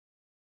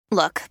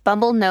Look,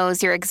 Bumble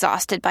knows you're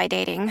exhausted by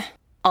dating.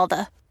 All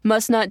the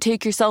must not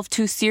take yourself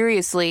too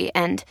seriously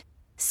and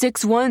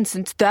 6'1"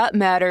 since that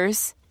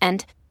matters.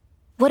 And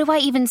what do I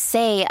even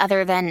say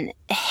other than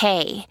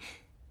hey?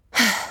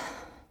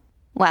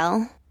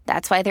 Well,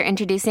 that's why they're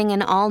introducing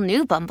an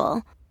all-new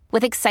Bumble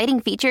with exciting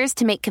features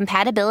to make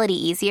compatibility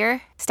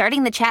easier,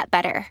 starting the chat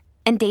better,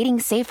 and dating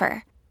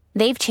safer.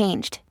 They've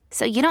changed,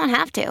 so you don't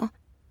have to.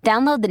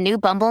 Download the new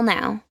Bumble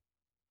now.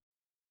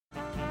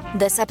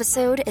 This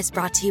episode is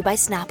brought to you by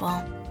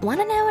Snapple. Want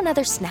to know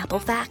another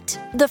Snapple fact?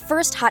 The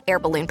first hot air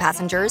balloon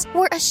passengers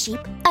were a sheep,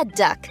 a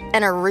duck,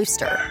 and a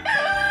rooster.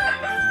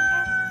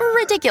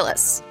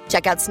 Ridiculous.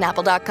 Check out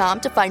Snapple.com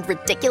to find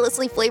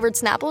ridiculously flavored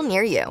Snapple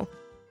near you.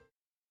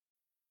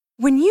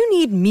 When you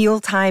need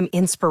mealtime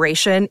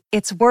inspiration,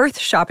 it's worth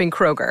shopping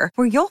Kroger,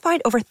 where you'll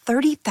find over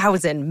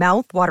 30,000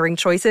 mouth-watering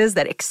choices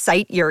that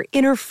excite your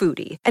inner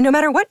foodie. And no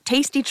matter what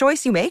tasty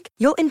choice you make,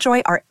 you'll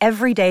enjoy our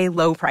everyday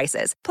low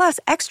prices, plus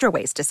extra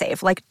ways to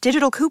save, like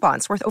digital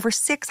coupons worth over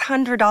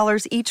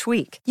 $600 each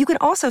week. You can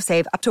also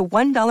save up to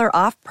 $1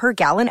 off per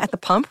gallon at the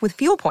pump with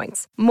fuel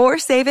points. More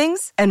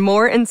savings and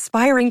more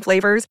inspiring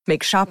flavors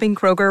make shopping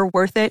Kroger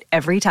worth it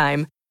every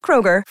time.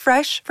 Kroger,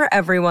 fresh for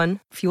everyone.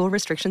 Fuel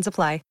restrictions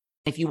apply.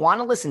 If you want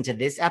to listen to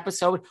this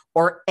episode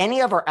or any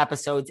of our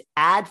episodes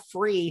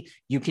ad-free,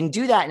 you can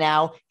do that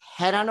now.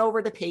 Head on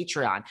over to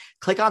Patreon.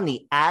 Click on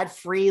the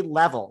ad-free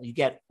level. You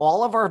get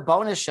all of our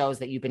bonus shows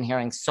that you've been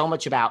hearing so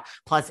much about,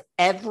 plus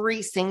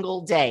every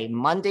single day,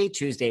 Monday,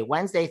 Tuesday,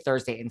 Wednesday,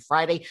 Thursday, and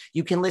Friday,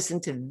 you can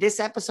listen to this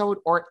episode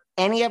or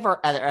any of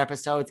our other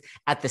episodes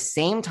at the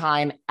same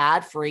time,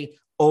 ad-free,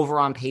 over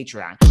on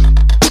Patreon.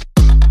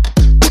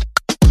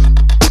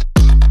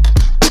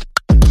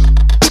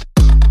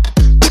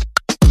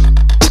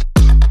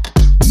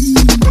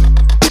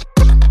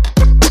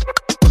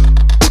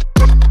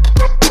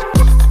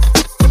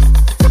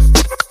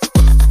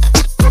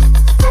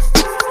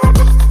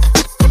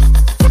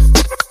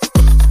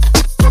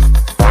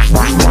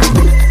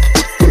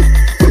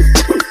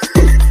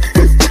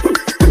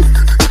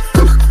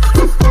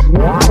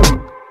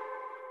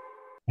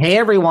 Hey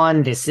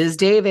everyone, this is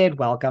David.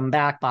 Welcome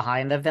back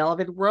behind the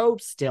velvet rope,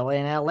 still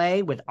in LA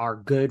with our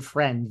good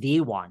friend,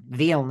 the one,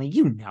 the only,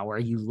 you know her,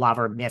 you love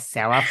her, Miss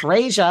Sarah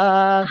Fraser.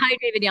 Hi,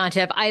 David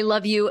Yontef. I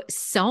love you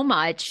so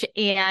much.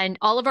 And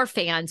all of our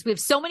fans, we have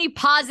so many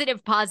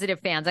positive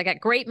fans. I got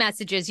great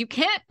messages. You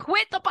can't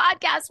quit the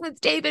podcast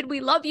with David. We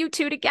love you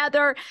two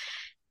together.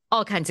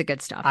 All kinds of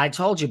good stuff. I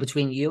told you,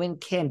 between you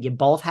and Kim, you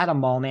both had a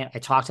moment. I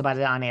talked about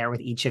it on air with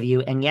each of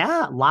you. And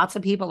yeah, lots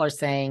of people are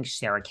saying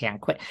Sarah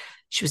can't quit.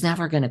 She was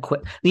never going to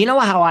quit. You know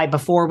how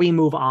before we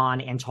move on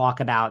and talk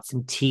about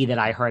some tea that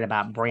I heard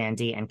about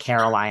Brandy and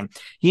Caroline,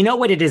 you know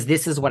what it is?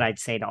 This is what I'd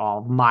say to all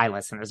of my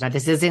listeners. Now,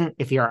 this isn't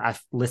if you're a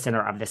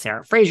listener of the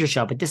Sarah Fraser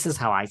show, but this is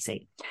how I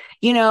say,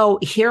 you know,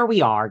 here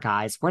we are,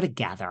 guys, we're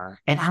together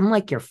and I'm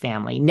like your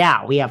family.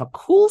 Now we have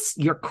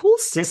your cool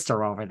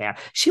sister over there.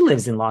 She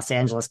lives in Los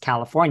Angeles,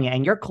 California,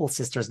 and your cool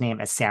sister's name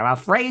is Sarah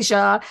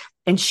Fraser.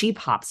 And she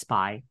pops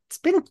by. It's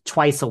been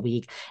twice a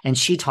week. And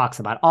she talks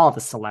about all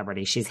the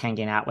celebrities she's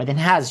hanging out with and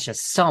has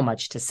just so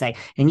much to say.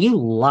 And you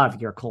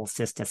love your cool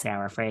sister,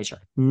 Sarah Fraser.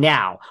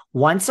 Now,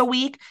 once a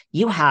week,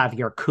 you have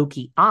your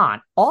kooky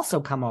aunt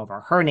also come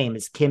over. Her name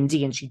is Kim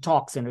D, and she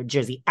talks in her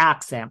Jersey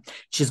accent.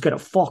 She's going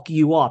to fuck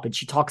you up. And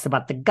she talks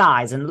about the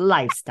guys and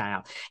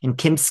lifestyle. And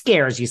Kim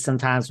scares you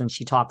sometimes when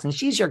she talks. And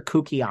she's your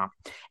kooky aunt.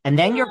 And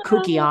then your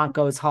kooky aunt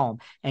goes home.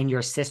 And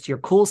your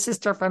cool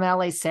sister from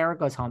LA, Sarah,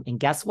 goes home. And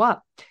guess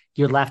what?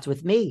 You're left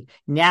with me.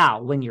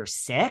 Now, when you're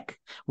sick,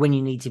 when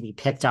you need to be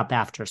picked up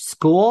after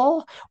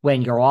school,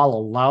 when you're all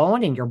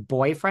alone and your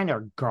boyfriend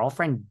or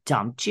girlfriend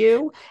dumped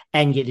you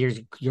and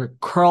you're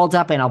curled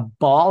up in a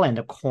ball in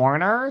the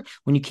corner,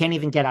 when you can't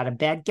even get out of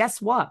bed, guess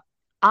what?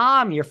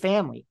 I'm your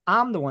family.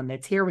 I'm the one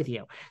that's here with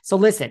you. So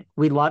listen,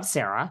 we love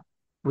Sarah.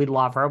 We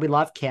love her. We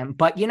love Kim.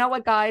 But you know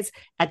what, guys?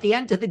 At the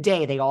end of the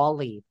day, they all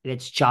leave.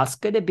 It's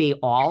just going to be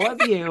all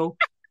of you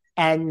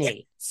and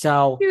me.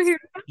 So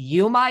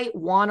you might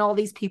want all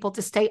these people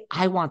to stay.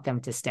 I want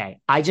them to stay.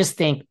 I just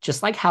think,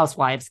 just like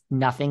housewives,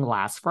 nothing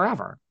lasts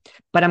forever.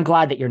 But I'm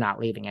glad that you're not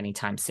leaving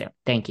anytime soon.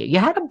 Thank you. You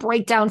had a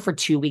breakdown for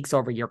 2 weeks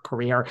over your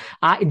career.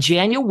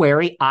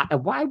 January, I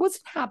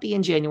wasn't happy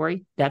in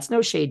January. That's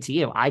no shade to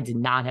you. I did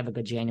not have a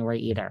good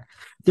January either.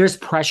 There's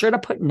pressure to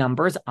put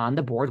numbers on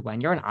the board when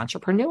you're an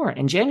entrepreneur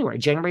in January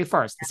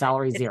 1st, the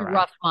salary is zero. A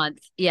rough month.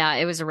 Yeah,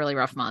 it was a really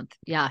rough month.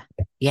 Yeah.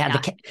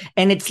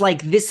 And it's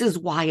like, this is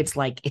why it's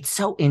like, it's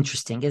so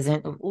interesting,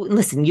 isn't it?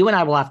 Listen, you and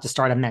I will have to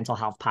start a mental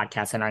health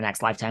podcast in our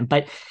next lifetime,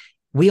 but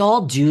we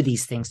all do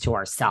these things to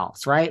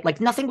ourselves, right?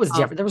 Like nothing was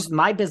different.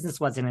 My business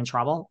wasn't in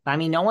trouble. I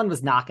mean, no one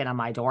was knocking on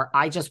my door.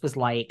 I just was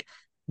like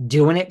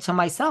doing it to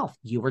myself.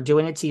 You were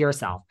doing it to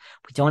yourself.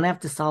 We don't have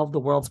to solve the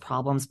world's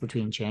problems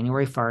between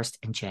January 1st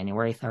and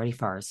January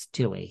 31st,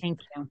 do we? Thank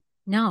you.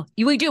 No,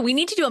 we do. We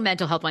need to do a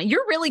mental health one.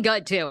 You're really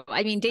good too.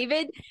 I mean,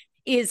 David,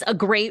 is a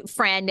great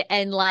friend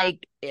and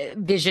like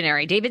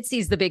visionary. David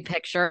sees the big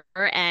picture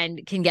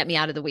and can get me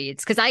out of the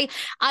weeds because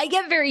I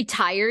get very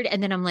tired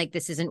and then I'm like,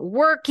 this isn't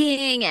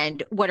working.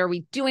 And what are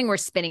we doing? We're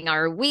spinning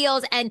our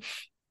wheels. And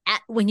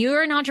when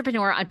you're an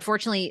entrepreneur,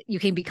 unfortunately, you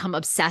can become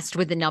obsessed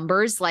with the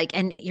numbers. Like,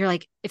 and you're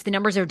like, if the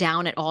numbers are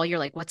down at all, you're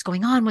like, what's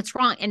going on? What's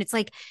wrong? And it's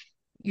like,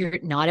 you're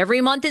not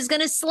every month is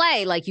going to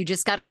slay. Like, you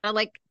just got to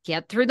like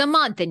get through the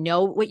month and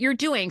know what you're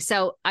doing.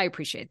 So I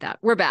appreciate that.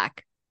 We're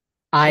back.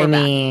 I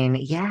mean,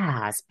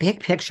 yes,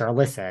 big picture.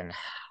 Listen,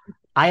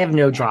 I have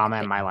no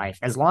drama in my life.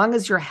 As long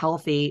as you're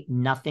healthy,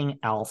 nothing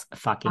else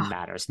fucking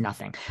matters.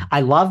 Nothing.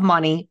 I love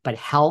money, but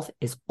health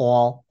is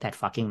all that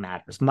fucking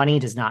matters. Money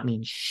does not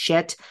mean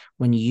shit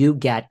when you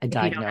get a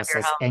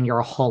diagnosis and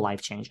your whole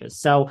life changes.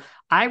 So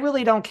I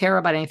really don't care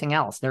about anything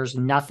else. There's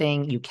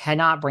nothing. You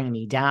cannot bring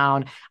me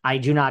down. I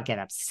do not get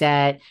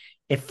upset.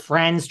 If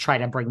friends try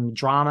to bring me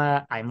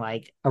drama, I'm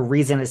like, a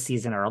reason, a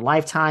season, or a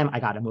lifetime.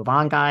 I got to move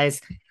on, guys.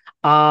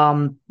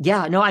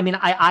 Yeah, no, I mean,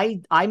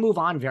 I move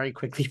on very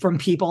quickly from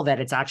people that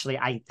it's actually,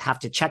 I have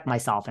to check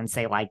myself and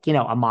say like, you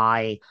know, am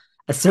I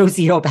a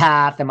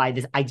sociopath? Am I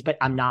this? But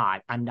I'm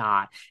not.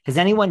 Has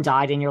anyone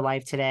died in your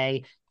life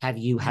today? Have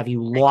you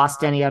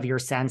lost any of your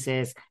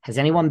senses? Has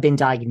anyone been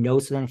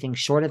diagnosed with anything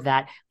short of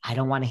that? I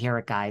don't want to hear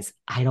it, guys.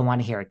 I don't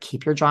want to hear it.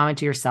 Keep your drama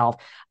to yourself.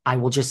 I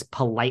will just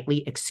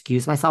politely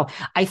excuse myself.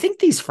 I think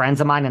these friends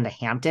of mine in the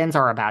Hamptons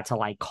are about to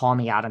like call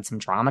me out on some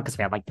drama because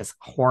we had like this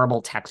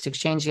horrible text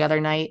exchange the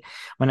other night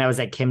when I was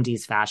at Kim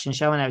D's fashion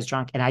show and I was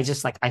drunk. And I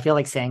just like, I feel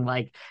like saying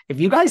like, if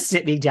you guys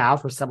sit me down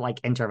for some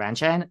like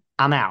intervention,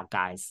 I'm out,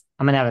 guys.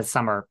 I'm going to have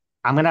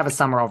a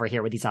summer over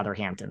here with these other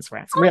Hamptons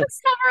friends. Really.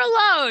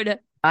 Summer alone.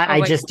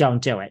 I just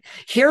don't do it.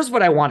 Here's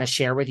what I want to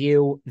share with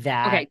you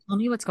that. Okay, tell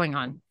me what's going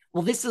on.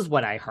 Well, this is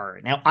what I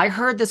heard. Now, I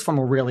heard this from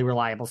a really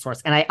reliable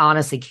source, and I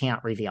honestly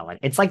can't reveal it.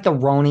 It's like the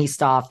Roni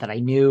stuff that I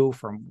knew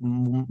for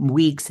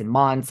weeks and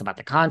months about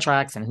the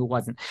contracts and who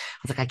wasn't. I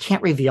was like, I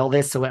can't reveal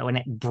this. So when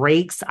it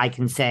breaks, I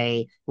can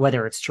say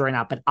whether it's true or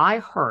not. But I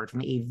heard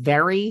from a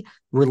very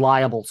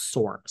reliable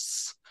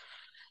source.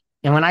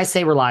 And when I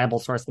say reliable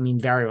source, I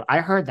mean I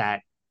heard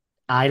that.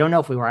 I don't know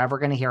if we were ever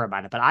going to hear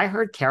about it, but I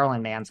heard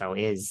Carolyn Manzo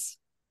is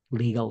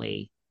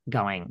legally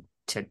going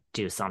to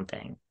do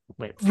something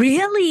with.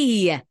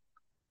 Really?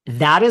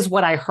 That is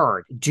what I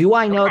heard. Do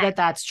I know that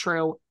that's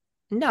true?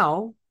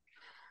 No.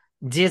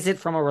 Is it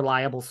from a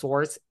reliable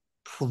source?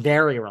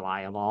 Very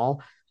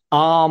reliable.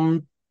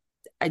 Will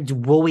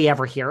we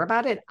ever hear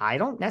about it? I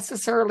don't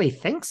necessarily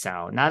think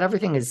so. Not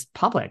everything is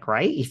public,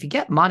 right? If you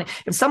get money,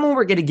 if someone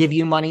were going to give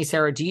you money,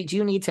 Sarah, do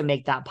you need to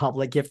make that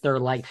public if they're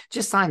like,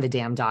 just sign the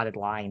damn dotted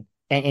line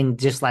and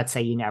just let's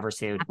say you never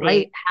sued,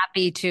 right?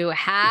 Happy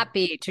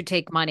to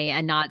take money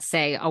and not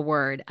say a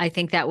word. I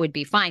think that would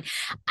be fine.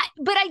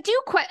 But I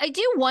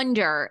do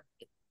wonder.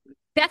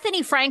 Bethenny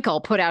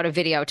Frankel put out a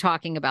video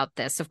talking about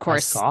this, of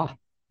course. I saw.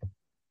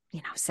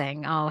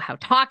 Saying, oh, how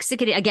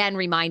toxic it is. Again,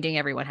 reminding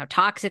everyone how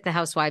toxic the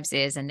Housewives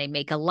is. And they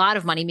make a lot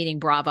of money, meaning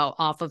Bravo,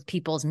 off of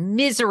people's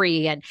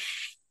misery.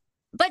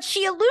 But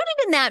she alluded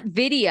in that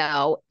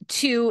video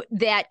to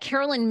that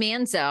Carolyn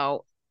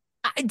Manzo,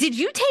 did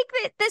you take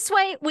it this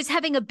way, was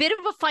having a bit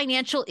of a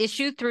financial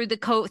issue through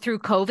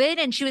COVID.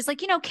 And she was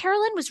like,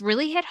 Carolyn was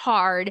really hit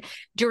hard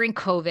during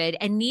COVID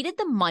and needed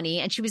the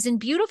money. And she was in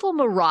beautiful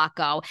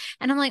Morocco.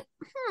 And I'm like,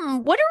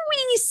 what are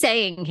we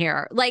saying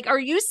here? Like, are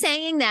you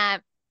saying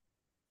that?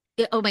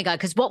 Oh my God.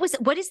 Because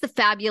what is the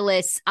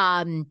fabulous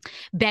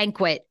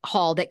banquet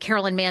hall that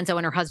Carolyn Manzo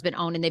and her husband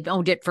own, and they've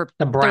owned it for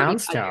the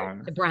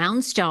Brownstone. The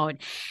Brownstone.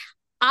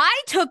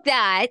 I took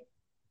that,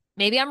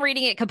 maybe I'm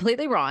reading it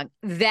completely wrong,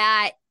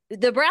 that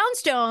the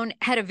Brownstone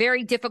had a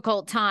very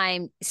difficult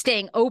time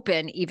staying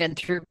open even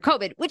through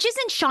COVID, which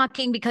isn't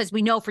shocking because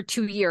we know for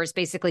 2 years,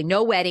 basically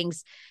no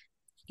weddings,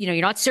 you're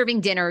not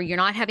serving dinner, you're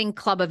not having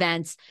club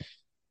events.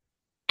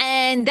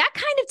 And that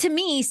kind of, to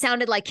me,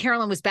 sounded like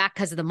Carolyn was back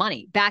because of the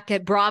money, back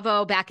at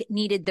Bravo,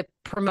 needed the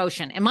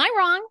promotion. Am I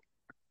wrong?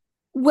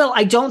 Well,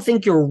 I don't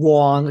think you're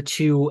wrong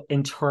to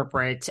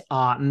interpret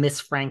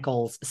Miss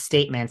Frankel's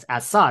statements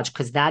as such,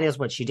 because that is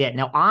what she did.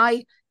 Now,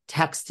 I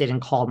texted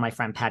and called my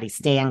friend Patty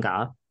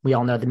Stanga. We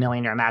all know the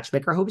millionaire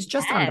matchmaker who was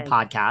just on the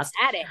podcast.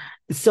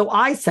 So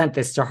I sent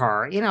this to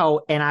her,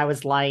 and I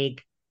was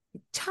like,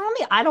 tell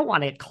me, I don't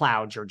want to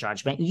cloud your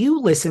judgment. You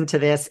listen to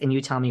this and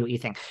you tell me what you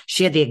think.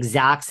 She had the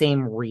exact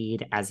same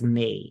read as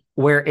me,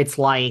 where it's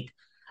like,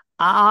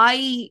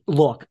 I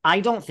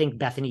don't think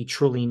Bethenny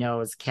truly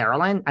knows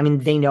Carolyn. I mean,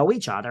 they know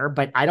each other,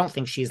 but I don't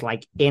think she's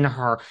like in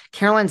her.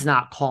 Carolyn's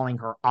not calling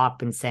her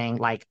up and saying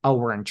like, oh,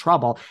 we're in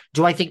trouble.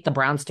 Do I think the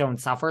Brownstone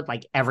suffered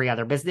like every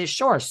other business?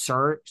 Sure.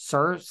 Sir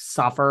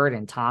suffered,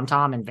 and Tom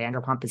and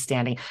Vanderpump is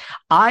standing.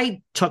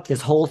 I took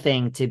this whole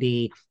thing to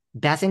be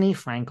Bethenny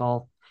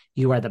Frankel.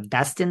 You are the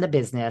best in the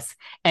business.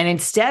 And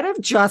instead of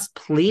just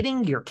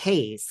pleading your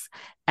case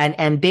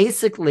and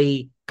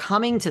basically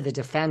coming to the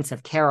defense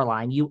of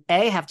Caroline, you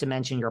have to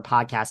mention your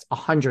podcast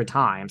 100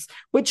 times,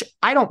 which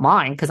I don't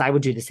mind because I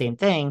would do the same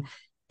thing.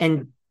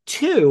 And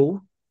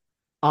two,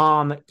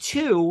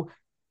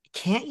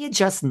 can't you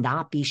just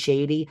not be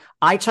shady?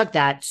 I took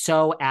that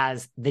so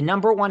as the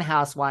number one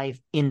housewife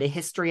in the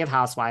history of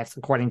housewives,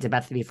 according to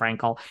Bethenny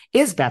Frankel,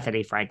 is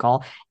Bethenny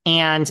Frankel,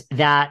 and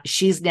that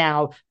she's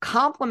now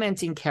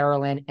complimenting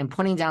Carolyn and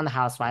putting down the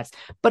housewives,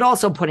 but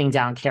also putting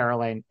down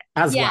Carolyn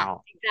as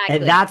well. Exactly.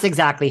 And that's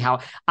exactly how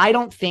I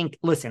think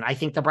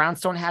the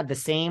Brownstone had the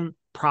same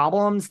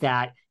problems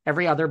that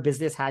every other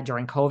business had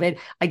during COVID.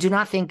 I do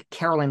not think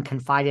Carolyn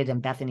confided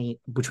in Bethenny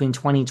between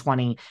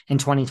 2020 and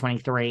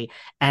 2023,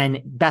 and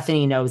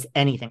Bethenny knows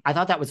anything. I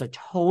thought that was a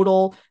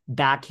total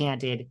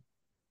backhanded,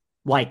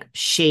 like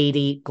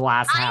shady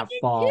glass half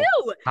full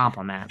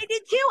compliment. I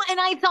did too. And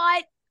I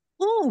thought,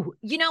 ooh,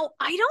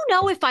 I don't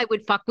know if I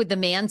would fuck with the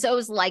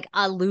Manzos, like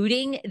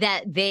alluding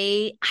that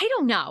I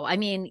don't know. I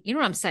mean, you know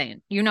what I'm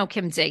saying?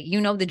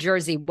 Kimsey, the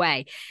Jersey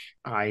way.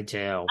 I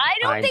do. I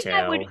don't think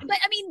I would. But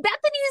I mean,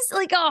 Bethenny's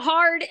like a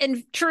hard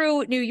and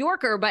true New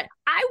Yorker, but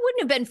I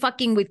wouldn't have been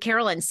fucking with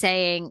Carolyn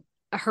saying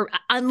her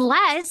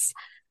unless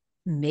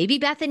maybe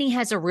Bethenny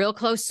has a real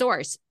close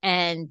source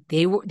and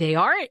they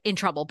are in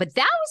trouble. But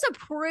that was a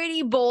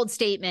pretty bold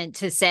statement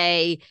to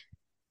say,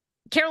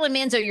 Carolyn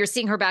Manzo, you're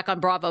seeing her back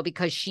on Bravo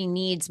because she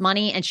needs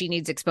money and she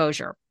needs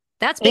exposure.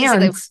 That's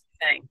basically what she's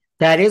saying.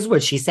 That is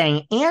what she's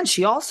saying. And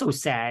she also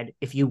said,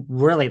 if you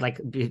really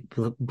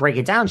break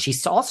it down, she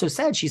also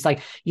said, she's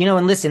like,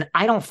 and listen,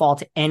 I don't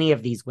fault any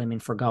of these women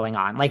for going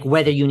on, like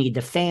whether you need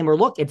the fame or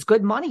look, it's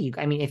good money.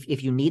 I mean,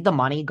 if you need the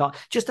money, go,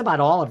 just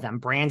about all of them,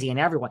 Brandy and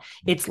everyone.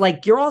 It's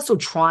like, you're also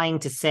trying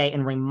to say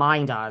and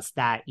remind us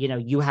that,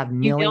 you have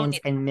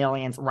millions and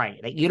millions,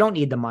 right? That you don't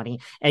need the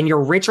money and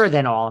you're richer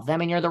than all of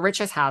them. And you're the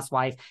richest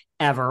housewife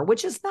ever,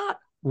 which is not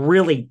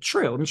really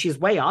true. I mean, she's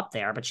way up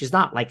there, but she's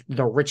not like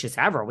the richest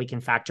ever. We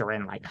can factor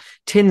in like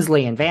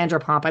Tinsley and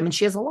Vanderpump. I mean,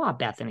 she has a lot,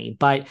 Bethenny,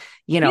 but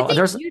you think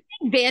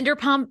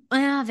Vanderpump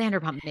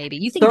maybe.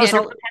 You think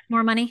Vanderpump has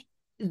more money?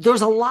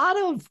 There's a lot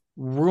of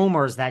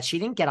rumors that she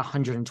didn't get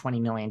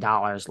 $120 million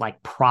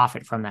like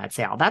profit from that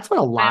sale. That's what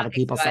a lot of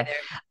people say.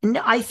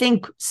 No, I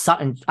think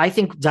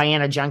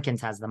Diana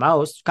Jenkins has the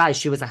most. Guys,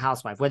 she was a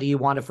housewife, whether you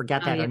want to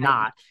forget that or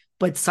not.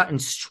 But Sutton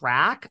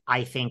Strack,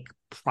 I think,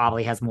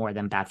 probably has more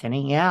than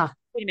Bethenny. Yeah.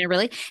 Wait a minute,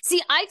 really?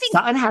 See, I think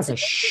Sutton has a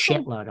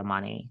shitload of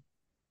money.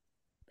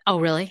 Oh,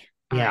 really?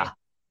 Yeah.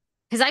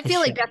 Because I feel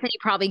like Bethenny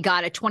probably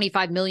got a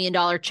 $25 million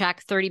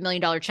check, $30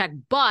 million check,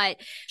 but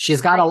she's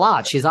got a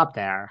lot. She's up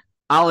there.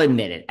 I'll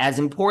admit it. As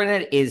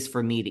important it is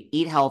for me to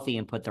eat healthy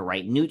and put the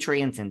right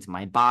nutrients into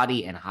my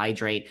body and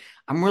hydrate,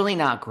 I'm really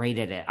not great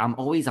at it. I'm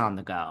always on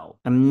the go.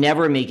 I'm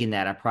never making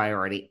that a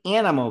priority,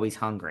 and I'm always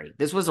hungry.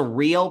 This was a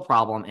real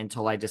problem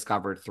until I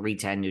discovered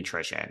 310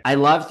 Nutrition. I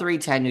love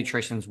 310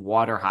 Nutrition's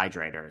water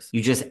hydrators.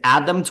 You just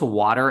add them to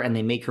water and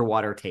they make your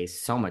water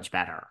taste so much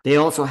better. They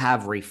also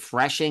have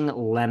refreshing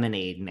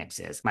lemonade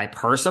mixes. My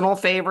personal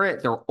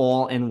favorite, they're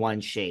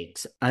all-in-one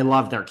shakes. I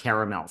love their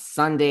caramel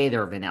sundae,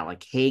 their vanilla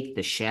cake,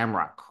 the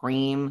shamrock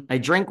cream. I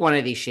drink one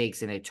of these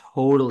shakes and it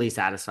totally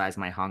satisfies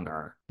my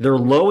hunger. They're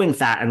low in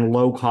fat and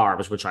low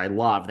carbs, which I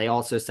love. They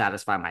also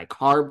satisfy my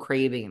carb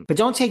craving. But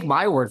don't take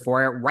my word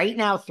for it. Right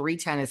now,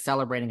 310 is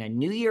celebrating a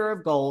new year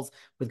of goals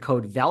with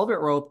code Velvet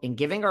Rope and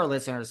giving our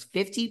listeners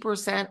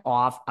 50%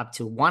 off up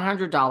to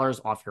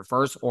 $100 off your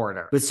first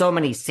order. With so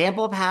many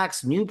sample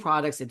packs, new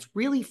products, it's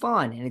really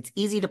fun and it's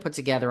easy to put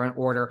together an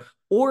order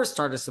or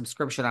start a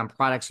subscription on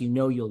products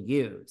you'll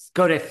use.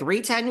 Go to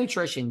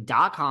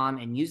 310nutrition.com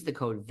and use the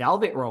code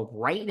Velvet Rope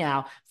right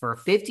now for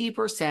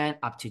 50%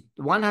 up to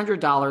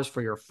 $100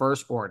 for your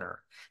first order.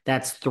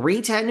 That's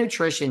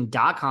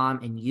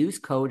 310nutrition.com and use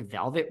code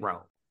Velvet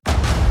Rope.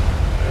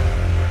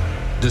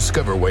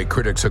 Discover why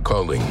critics are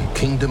calling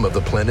Kingdom of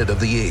the Planet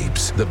of the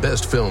Apes the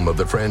best film of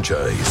the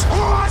franchise.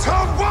 What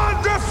a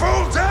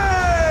wonderful day!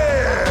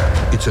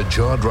 It's a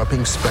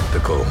jaw-dropping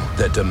spectacle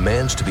that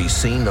demands to be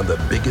seen on the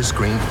biggest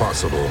screen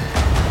possible.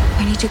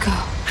 We need to go.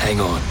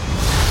 Hang on.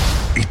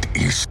 It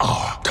is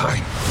our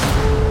time.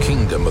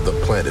 Kingdom of the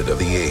Planet of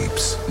the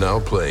Apes.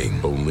 Now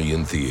playing only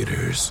in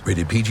theaters.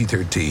 Rated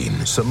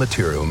PG-13. Some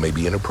material may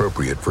be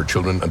inappropriate for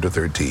children under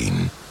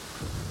 13.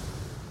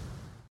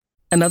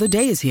 Another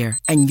day is here,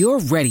 and you're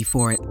ready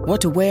for it.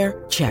 What to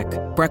wear? Check.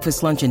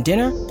 Breakfast, lunch, and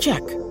dinner?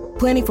 Check.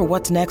 Planning for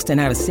what's next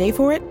and how to save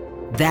for it?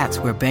 That's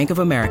where Bank of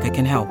America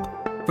can help.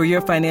 For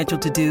your financial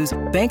to-dos,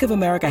 Bank of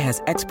America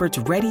has experts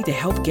ready to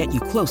help get you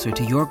closer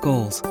to your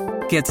goals.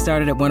 Get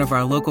started at one of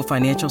our local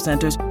financial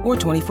centers or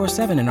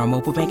 24/7 in our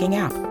mobile banking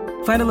app.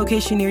 Find a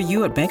location near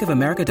you at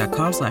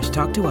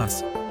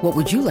bankofamerica.com/talktous. What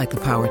would you like the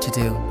power to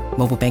do?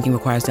 Mobile banking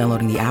requires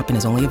downloading the app and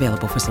is only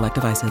available for select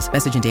devices.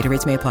 Message and data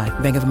rates may apply.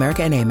 Bank of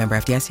America NA, member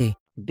FDIC.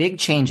 big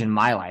change in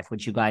my life,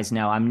 which you guys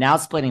know. I'm now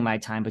splitting my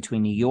time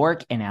between New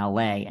York and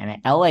LA,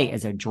 and LA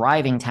is a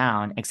driving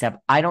town, except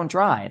I don't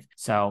drive.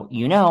 So,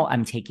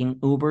 I'm taking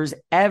Ubers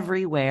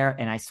everywhere.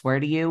 And I swear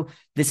to you,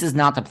 this is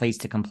not the place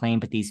to complain,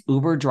 but these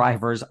Uber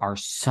drivers are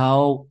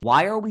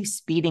why are we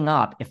speeding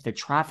up if the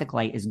traffic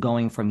light is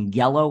going from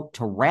yellow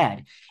to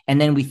red?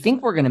 And then we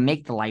think we're going to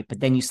make the light, but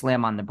then you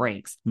slam on the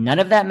brakes. None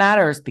of that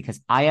matters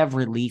because I have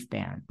Relief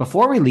Band.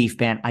 Before Relief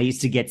Band, I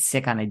used to get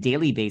sick on a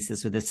daily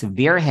basis with a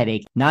severe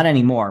headache. Not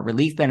anymore.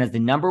 Relief Band is the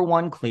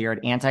 #1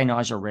 cleared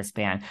anti-nausea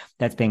wristband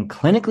that's been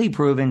clinically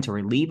proven to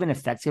relieve and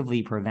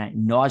effectively prevent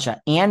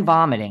nausea and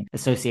vomiting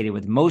associated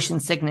with motion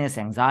sickness,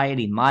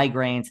 anxiety,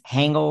 migraines,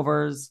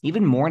 hangovers,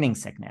 even morning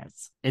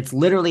sickness. It's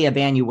literally a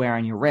band you wear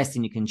on your wrist,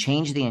 and you can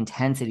change the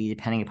intensity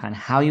depending upon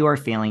how you are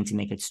feeling to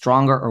make it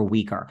stronger or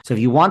weaker. So if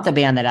you want the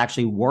band that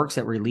actually works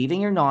at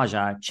relieving your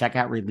nausea, check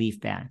out Relief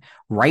Band.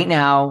 Right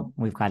now,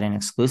 we've got an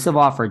exclusive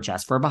offer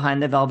just for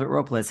Behind the Velvet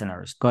Rope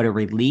listeners. Go to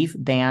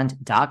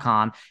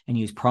reliefband.com and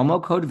use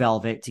promo code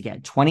VELVET to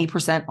get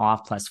 20%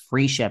 off plus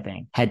free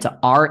shipping. Head to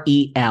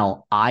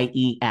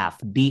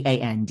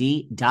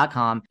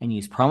RELIEFBAND.com and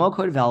use promo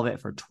code VELVET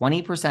for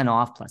 20%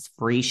 off plus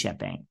free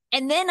shipping.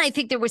 And then I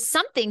think there was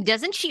something,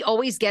 doesn't she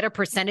always get a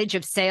percentage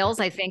of sales?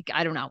 I think,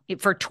 I don't know,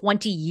 for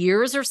 20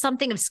 years or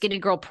something of Skinny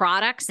Girl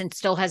products and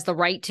still has the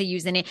right to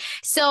use it.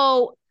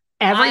 So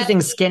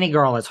everything Skinny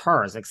Girl is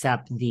hers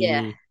except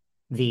the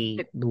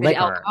liquor.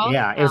 Alcohol?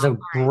 Yeah, it was a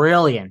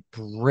brilliant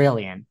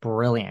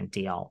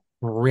deal.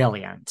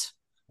 Brilliant.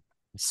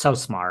 So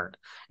smart.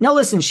 No,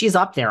 listen, she's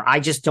up there. I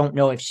just don't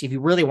know if you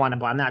really want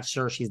to, I'm not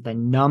sure she's the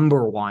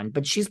 #1,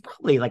 but she's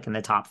probably like in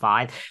the top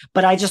 5.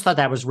 But I just thought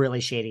that was really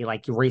shady.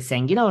 Like you were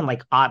saying, and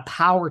like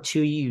power to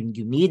you.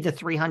 You need the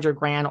 300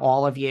 grand,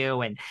 all of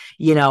you. And,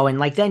 and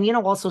like then,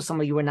 also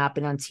some of you have not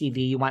been on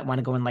TV. You might want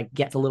to go and like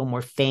get a little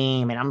more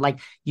fame. And I'm like,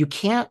 you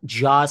can't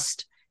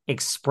just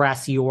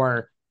express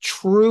your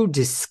true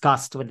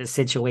disgust with the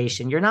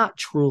situation.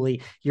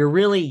 You're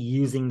really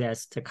using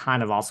this to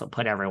kind of also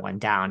put everyone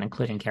down,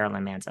 including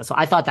Carolyn Manzo. So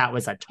I thought that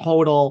was a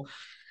total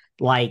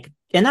and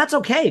that's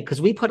okay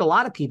because we put a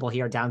lot of people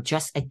here down.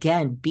 Just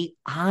again, be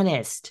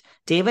honest.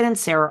 David and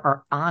Sarah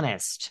are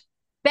honest.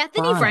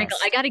 Bethenny Frankel,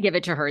 I got to give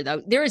it to her, though.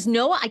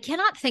 I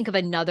cannot think of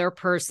another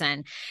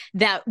person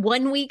that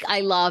one week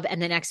I love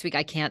and the next week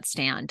I can't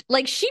stand.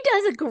 Like, she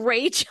does a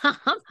great job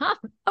of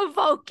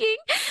evoking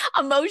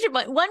emotion.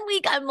 But one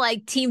week I'm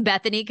like Team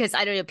Bethenny because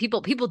I don't know,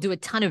 people do a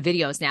ton of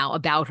videos now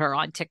about her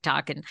on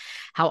TikTok and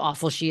how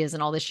awful she is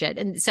and all this shit.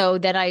 And so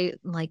then I'm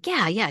like,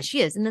 yeah,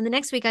 she is. And then the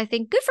next week I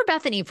think, good for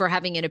Bethenny for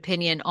having an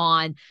opinion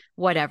on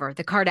whatever,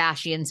 the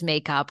Kardashians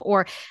makeup.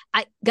 Or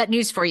I got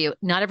news for you.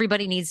 Not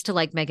everybody needs to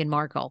like Meghan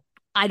Markle.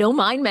 I don't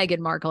mind Meghan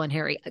Markle and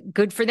Harry.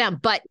 Good for them.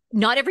 But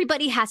not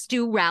everybody has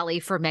to rally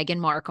for Meghan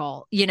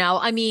Markle.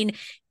 I mean,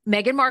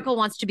 Meghan Markle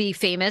wants to be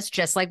famous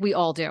just like we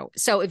all do.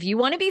 So if you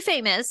want to be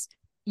famous,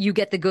 you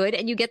get the good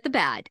and you get the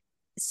bad.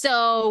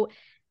 So,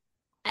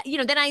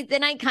 then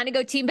I kind of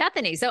go Team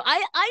Bethenny. So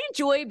I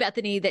enjoy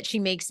Bethenny that she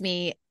makes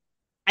me,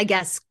 I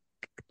guess,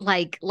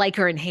 like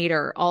her and hate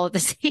her all at the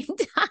same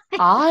time.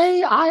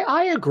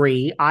 I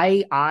agree.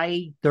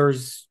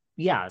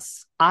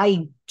 Yes.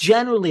 I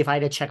generally, if I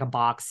had to check a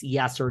box,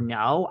 yes or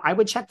no, I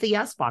would check the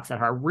yes box at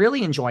her. I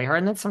really enjoy her.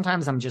 And then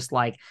sometimes I'm just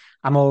like,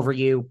 I'm over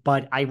you.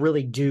 But I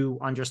really do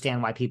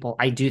understand why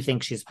I do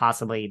think she's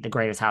possibly the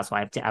greatest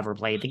housewife to ever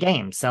play the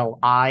game. So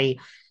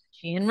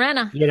she and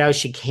Rinna.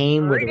 She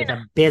came with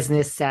a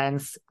business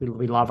sense.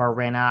 We love our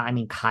Rinna. I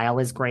mean, Kyle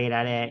is great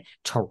at it.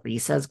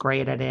 Teresa's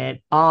great at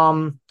it.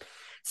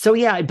 So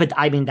yeah, but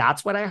I mean,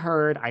 that's what I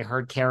heard. I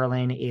heard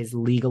Carolyn is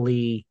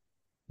legally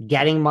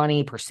getting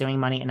money, pursuing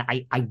money. And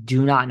I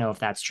do not know if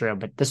that's true,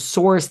 but the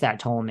source that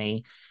told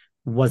me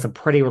was a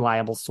pretty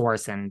reliable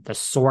source. And the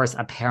source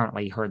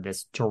apparently heard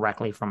this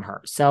directly from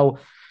her. So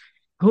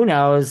who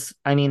knows?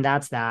 I mean,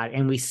 that's that.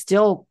 And we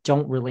still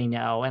don't really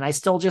know. And I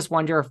still just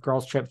wonder if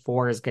Girls Trip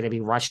 4 is going to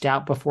be rushed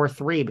out before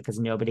 3 because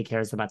nobody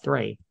cares about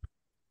 3.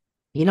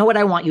 You know what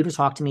I want you to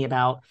talk to me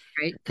about?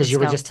 Because you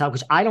were just telling,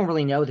 which I don't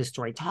really know this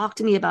story. Talk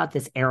to me about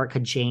this Erika,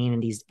 Jayne,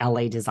 and these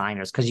LA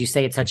designers. Because you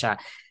say it's such a,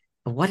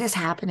 what is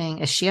happening?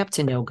 Is she up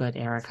to no good,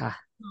 Erika?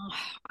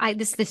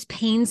 This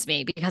pains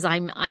me because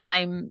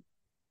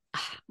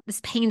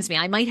this pains me.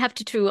 I might have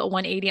to do a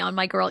 180 on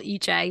my girl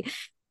EJ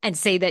and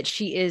say that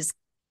she is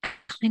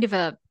kind of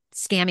a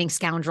scamming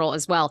scoundrel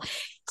as well.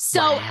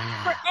 So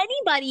for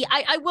anybody,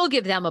 I will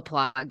give them a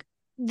plug.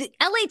 The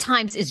LA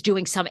Times is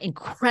doing some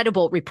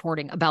incredible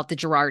reporting about the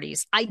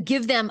Girardis. I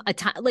give them a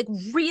time, like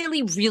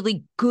really,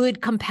 really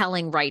good,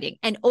 compelling writing.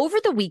 And over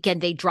the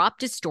weekend, they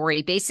dropped a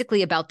story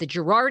basically about the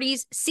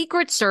Girardis,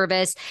 Secret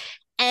Service,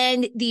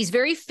 and these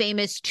very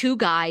famous 2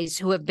 guys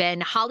who have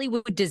been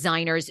Hollywood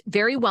designers,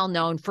 very well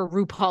known for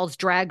RuPaul's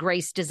Drag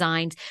Race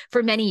designs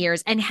for many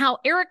years, and how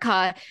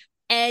Erika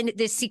and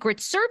this Secret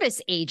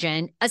Service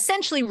agent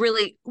essentially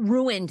really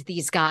ruined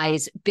these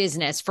guys'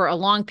 business for a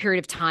long period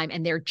of time,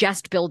 and they're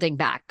just building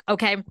back.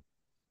 Okay.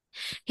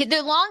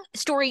 The long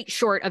story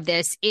short of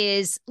this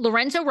is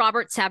Lorenzo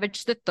Robert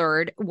Savage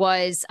III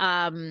was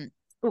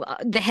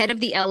the head of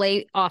the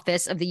LA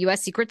office of the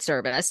US Secret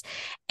Service.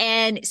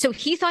 And so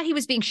he thought he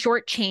was being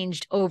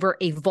shortchanged over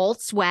a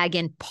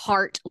Volkswagen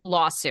part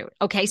lawsuit.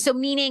 Okay. So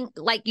meaning,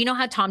 like, you know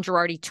how Tom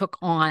Girardi took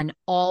on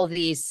all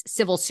these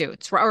civil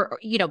suits, or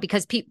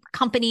because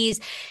companies,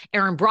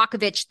 Aaron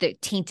Brockovich, the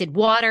tainted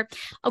water.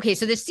 Okay.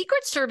 So the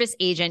Secret Service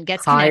agent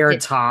gets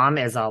hired Tom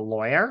as a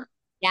lawyer.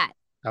 Yeah.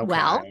 Okay.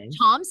 Well,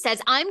 Tom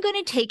says, I'm going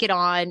to take it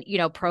on,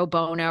 pro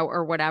bono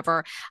or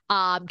whatever.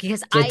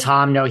 Because Did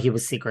Tom know he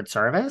was Secret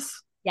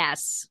Service?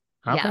 Yes.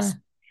 Okay. Yes.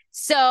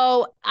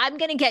 So I'm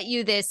going to get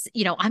you this,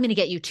 I'm going to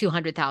get you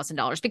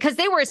 $200,000, because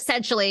they were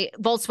essentially,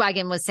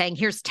 Volkswagen was saying,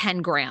 here's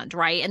 10 grand,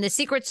 right? And the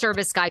Secret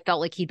Service guy felt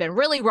like he'd been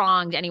really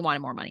wronged and he wanted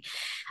more money.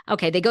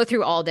 Okay. They go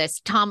through all this.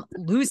 Tom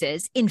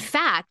loses. In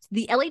fact,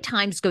 the LA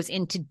Times goes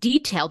into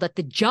detail that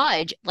the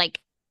judge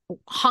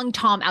hung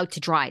Tom out to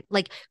dry.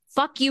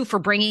 Fuck you for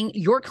bringing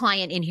your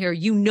client in here.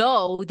 You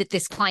know that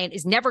this client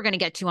is never going to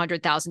get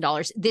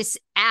 $200,000. This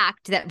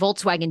act that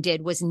Volkswagen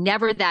did was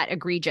never that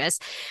egregious.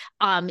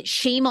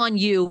 Shame on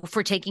you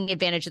for taking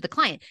advantage of the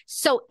client.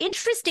 So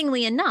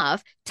interestingly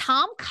enough,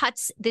 Tom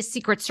cuts this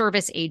Secret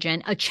Service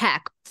agent a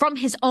check from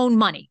his own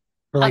money.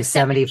 For like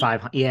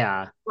 75.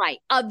 Yeah. Right.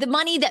 Of the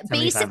money that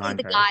basically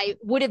the guy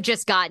would have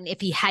just gotten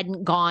if he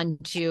hadn't gone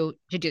to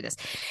do this.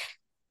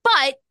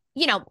 But,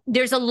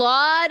 there's a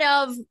lot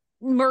of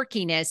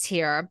murkiness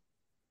here.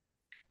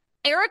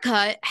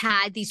 Erika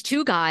had these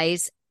two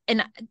guys,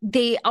 and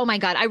oh my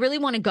God, I really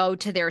want to go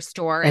to their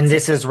store. And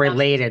this is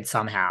related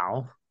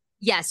somehow.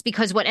 Yes,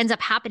 because what ends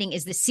up happening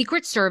is the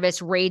Secret Service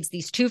raids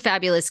these two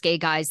fabulous gay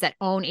guys that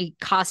own a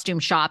costume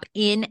shop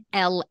in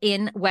West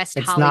Hollywood.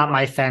 It's not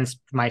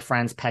my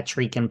friends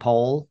Patrick and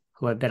Paul,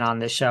 who have been on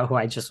this show, who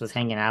I just was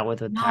hanging out with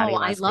Patty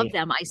I love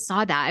them. I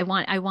saw that.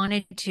 I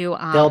wanted to.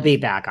 They'll be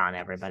back on,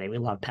 everybody. We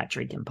love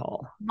Patrick and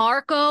Paul.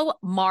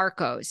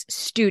 Marco's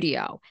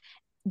studio.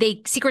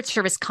 Secret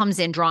Service comes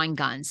in drawing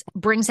guns,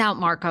 brings out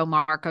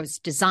Marco's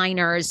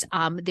designers,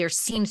 their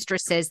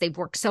seamstresses. They've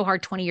worked so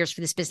hard 20 years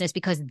for this business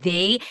because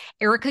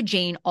Erika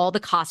Jayne, all the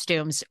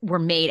costumes were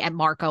made at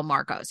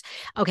Marco's.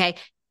 Okay.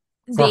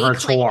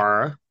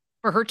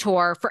 For her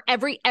tour, for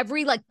every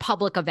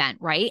public event,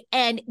 right?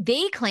 And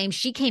they claim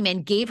she came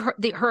in, gave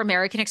her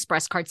American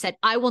Express card, said,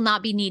 I will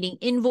not be needing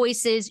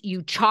invoices.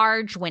 You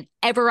charge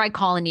whenever I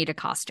call and need a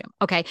costume,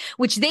 okay?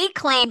 Which they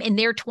claim in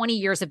their 20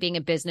 years of being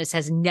in business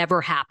has never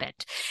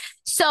happened.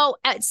 So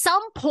at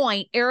some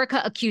point,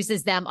 Erika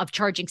accuses them of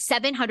charging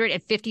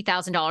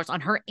 $750,000 on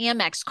her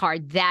Amex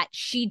card that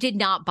she did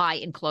not buy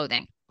in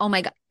clothing. Oh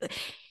my God.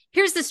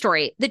 Here's the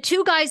story. The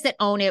two guys that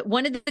own it,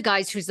 one of the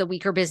guys who's the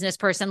weaker business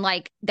person,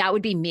 that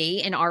would be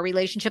me in our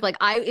relationship.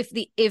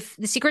 If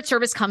the Secret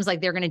Service comes,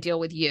 they're going to deal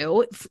with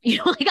you.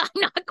 I'm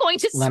not going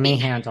to let me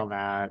handle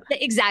that.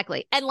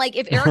 Exactly. And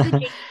if Erika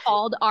Jayne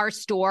called our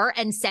store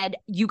and said,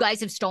 you guys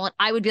have stolen,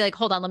 I would be like,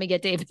 hold on, let me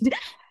get David.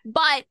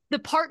 But the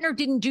partner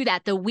didn't do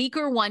that. The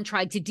weaker one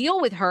tried to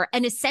deal with her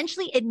and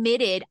essentially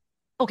admitted,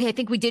 okay, I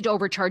think we did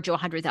overcharge you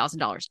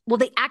 $100,000. Well,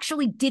 they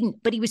actually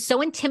didn't, but he was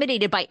so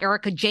intimidated by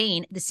Erika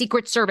Jayne, the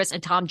Secret Service,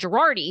 and Tom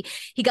Girardi,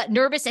 he got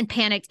nervous and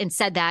panicked and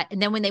said that.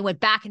 And then when they went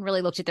back and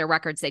really looked at their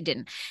records, they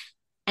didn't.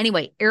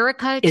 Anyway,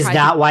 Erika. Is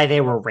that why they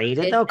were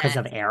raided, though? Because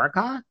of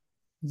Erika?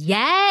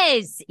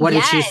 Yes. What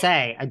did she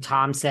say? And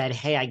Tom said,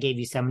 hey, I gave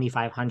you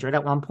 $7,500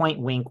 at one point.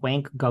 Wink,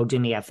 wink. Go do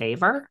me a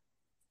favor.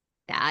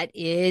 That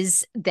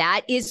is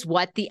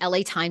what the LA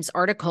Times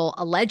article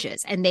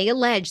alleges. And they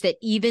allege that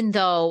even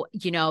though,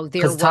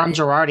 because Tom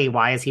Girardi,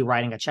 why is he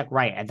writing a check?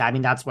 Right. I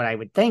mean, that's what I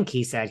would think.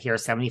 He said,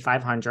 here's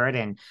 $7,500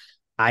 and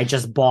I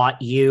just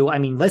bought you. I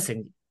mean,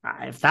 listen,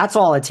 if that's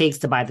all it takes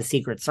to buy the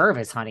Secret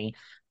Service, honey,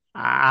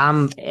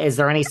 is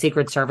there any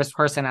Secret Service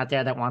person out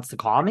there that wants to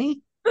call me?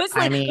 Who's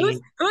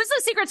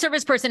the Secret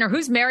Service person, or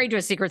who's married to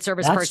a Secret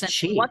Service person?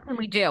 Cheap. What can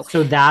we do?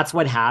 So that's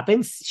what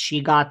happens.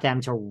 She got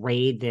them to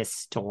raid this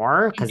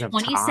store because of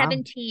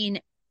 2017.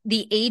 Tom.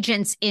 The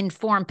agents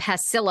informed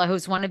Pasilla,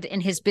 who's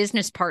and his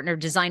business partner,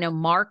 designer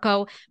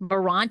Marco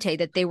Morante,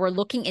 that they were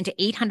looking into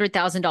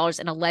 $800,000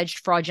 in alleged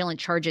fraudulent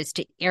charges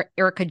to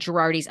Erika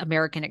Girardi's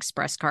American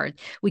Express card.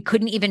 We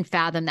couldn't even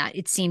fathom that.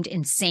 It seemed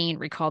insane,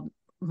 recalled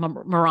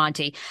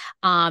Morante,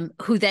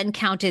 who then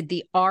counted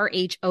the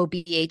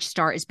RHOGT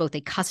star as both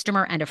a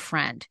customer and a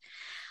friend.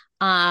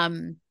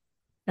 And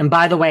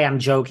by the way, I'm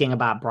joking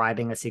about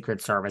bribing a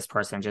Secret Service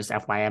person, just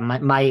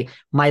FYI.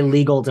 My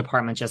legal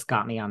department just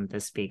got me on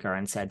the speaker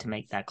and said to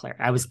make that clear.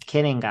 I was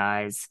kidding,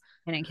 guys.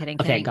 Kidding.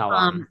 Okay, go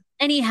on.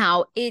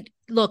 Anyhow,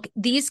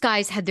 these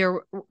guys had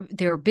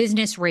their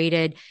business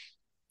raided.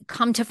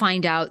 Come to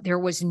find out, there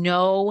was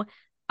no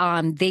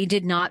they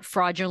did not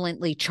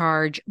fraudulently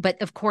charge.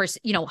 But of course,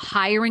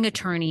 hiring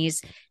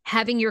attorneys,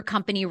 having your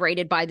company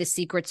raided by the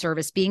Secret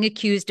Service, being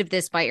accused of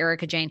this by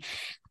Erika Jayne.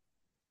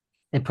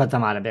 It put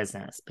them out of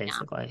business,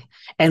 basically. Yeah.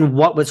 And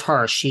what was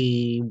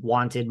she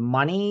wanted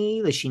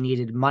money? She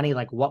needed money.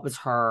 What was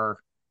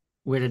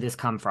where did this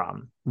come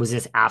from? Was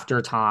this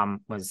after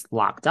Tom was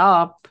locked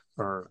up?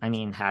 Or,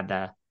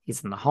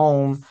 he's in the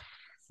home?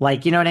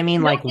 You know what I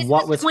mean? No,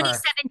 what was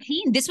 2017.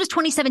 This was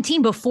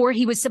 2017 before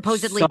he was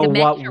supposedly So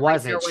dementia what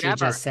was or it? She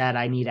whatever. just said,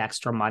 I need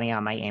extra money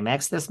on my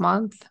Amex this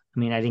month. I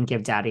mean, I didn't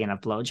give daddy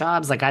enough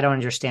blowjobs. Like, I don't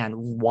understand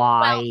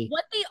why. Well,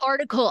 what the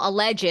article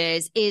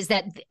alleges is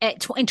that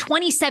in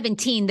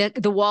 2017,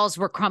 the walls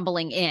were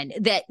crumbling in,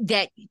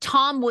 that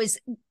Tom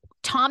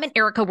and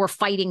Erika were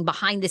fighting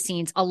behind the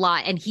scenes a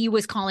lot. And he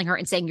was calling her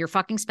and saying, your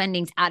fucking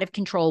spending's out of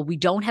control. We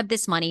don't have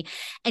this money.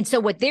 And so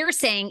what they're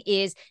saying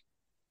is,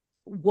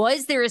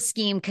 was there a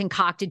scheme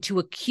concocted to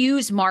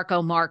accuse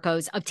Marco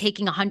Marcos of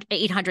taking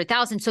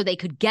 800,000 so they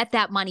could get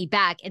that money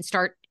back and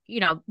start,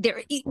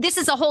 this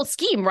is a whole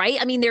scheme, right?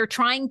 I mean, they're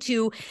trying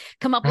to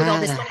come up with all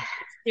this.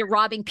 They're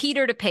robbing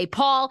Peter to pay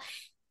Paul.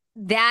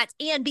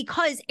 And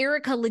because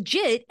Erika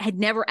legit had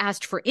never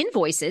asked for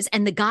invoices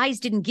and the guys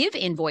didn't give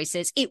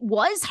invoices, it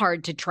was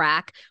hard to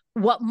track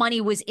what money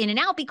was in and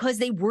out because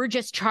they were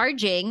just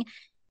charging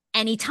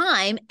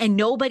anytime and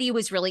nobody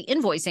was really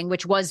invoicing,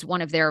 which was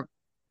one of their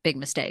big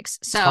mistakes.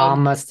 So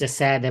Tom must have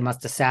said, they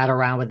must have sat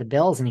around with the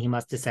bills and he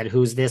must have said,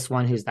 who's this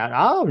one? Who's that?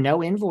 Oh,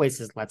 no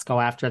invoices. Let's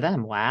go after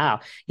them. Wow.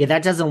 Yeah,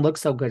 that doesn't look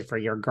so good for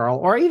your girl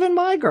or even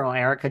my girl,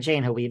 Erika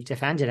Jayne, who we've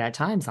defended at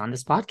times on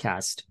this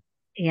podcast.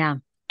 Yeah.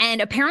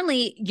 And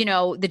apparently,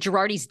 the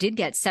Girardis did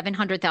get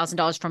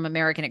 $700,000 from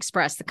American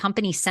Express. The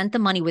company sent the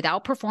money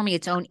without performing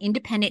its own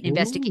independent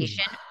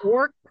investigation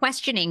or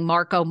questioning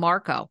Marco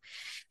Marco.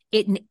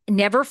 It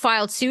never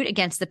filed suit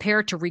against the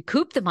pair to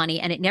recoup the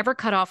money, and it never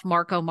cut off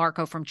Marco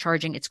Marco from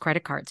charging its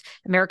credit cards.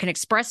 American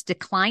Express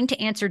declined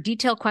to answer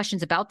detailed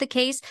questions about the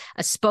case.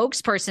 A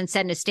spokesperson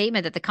said in a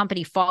statement that the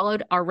company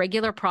followed our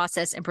regular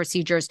process and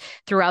procedures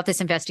throughout this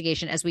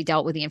investigation as we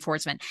dealt with the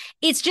enforcement.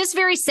 It's just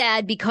very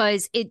sad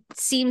because it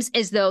seems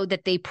as though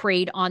that they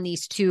preyed on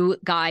these two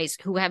guys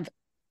who have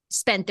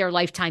spent their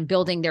lifetime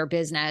building their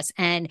business.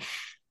 And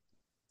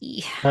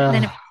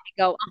then if I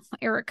go, oh,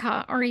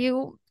 Erika, are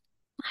you...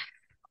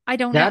 I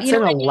don't know. That's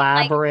an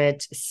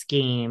elaborate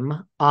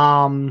scheme.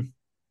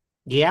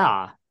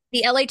 Yeah.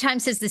 The LA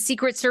Times says the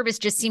Secret Service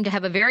just seemed to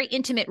have a very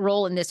intimate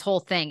role in this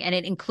whole thing, and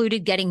it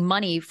included getting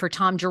money for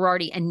Tom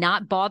Girardi and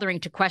not bothering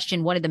to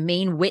question one of the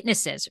main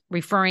witnesses,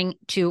 referring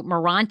to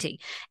Moranti.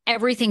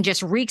 Everything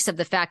just reeks of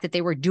the fact that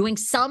they were doing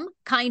some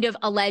kind of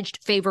alleged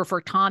favor for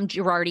Tom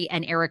Girardi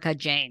and Erika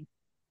Jayne.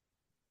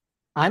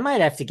 I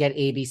might have to get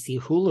ABC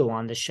Hulu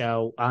on the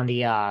show on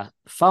the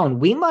phone.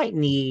 We might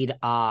need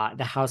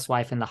The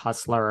Housewife and the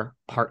Hustler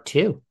Part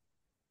 2.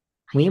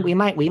 We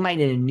might need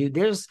a new.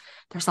 There's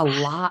a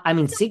lot. I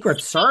mean, Secret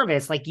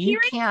Service, like you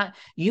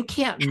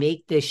can't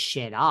make this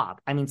shit up.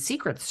 I mean,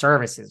 Secret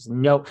Service is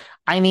no.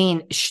 I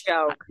mean,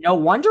 no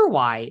wonder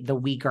why the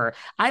weaker.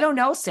 I don't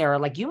know, Sarah.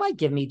 Like you might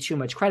give me too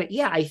much credit.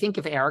 Yeah, I think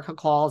if Erika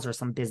calls or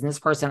some business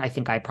person, I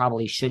think I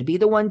probably should be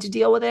the one to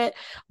deal with it.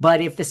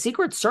 But if the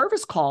Secret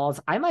Service calls,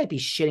 I might be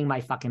shitting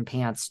my fucking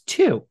pants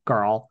too,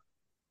 girl.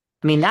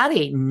 I mean, that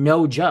ain't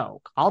no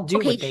joke. I'll do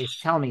what they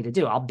tell me to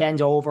do. I'll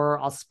bend over.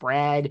 I'll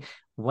spread.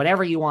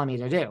 Whatever you want me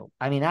to do.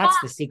 I mean, that's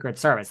the Secret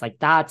Service. Like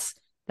that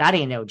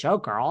ain't no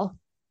joke, girl.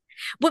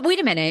 But wait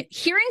a minute.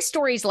 Hearing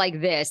stories like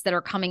this that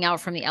are coming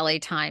out from the LA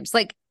Times,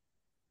 like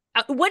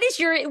what is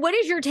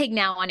your take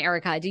now on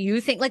Erika? Do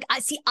you think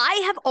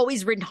I have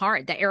always ridden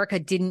hard that Erika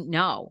didn't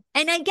know.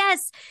 And I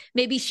guess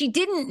maybe she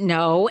didn't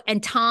know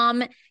and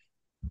Tom,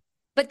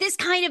 but this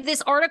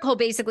article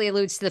basically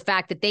alludes to the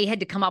fact that they had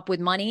to come up with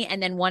money.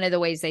 And then one of the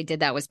ways they did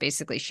that was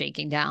basically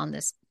shaking down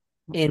this.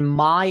 In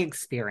my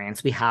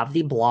experience, we have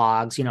the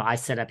blogs. I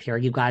sit up here.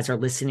 You guys are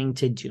listening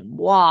to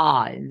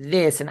Dumois and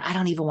this, and I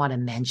don't even want to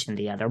mention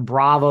the other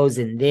Bravos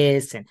and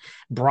this and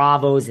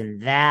Bravos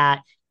and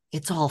that.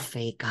 It's all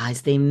fake,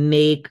 guys. They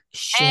make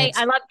shit. Hey,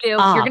 I love you. You're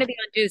going to be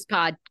on Du's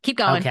pod. Keep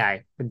going.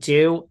 Okay.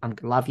 Do. I'm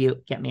going to love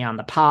you. Get me on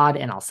the pod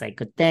and I'll say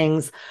good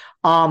things.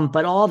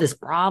 But all this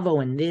Bravo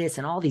and this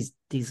and all these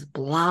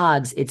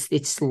blogs,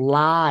 it's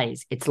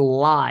lies. It's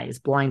lies.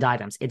 Blind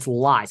items. It's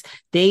lies.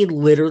 They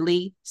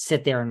literally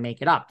sit there and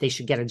make it up. They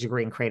should get a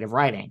degree in creative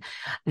writing.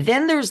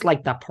 Then there's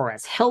like the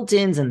Perez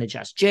Hiltons and the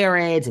Just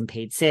Jareds and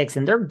Paid Six,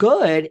 and they're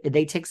good.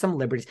 They take some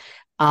liberties.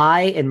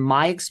 In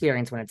my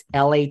experience, when it's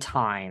LA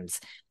Times,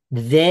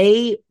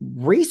 they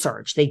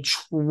research, they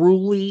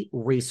truly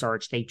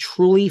research, they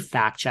truly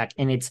fact check,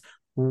 and it's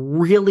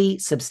really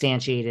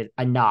substantiated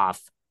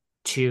enough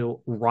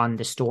to run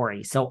the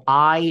story. So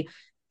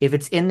if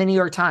it's in the New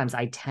York Times,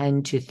 I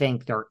tend to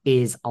think there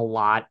is a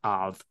lot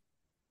of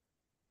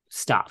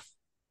stuff.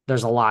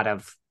 There's a lot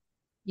of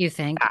you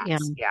think,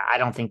 facts. Yeah. I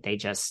don't think they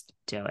just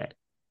do it.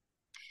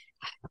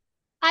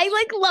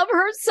 I love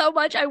her so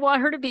much. I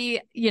want her to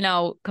be,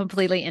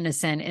 completely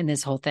innocent in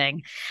this whole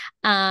thing.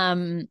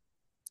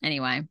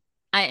 Anyway,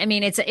 I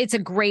mean, it's a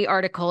great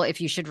article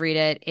if you should read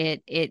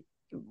it. It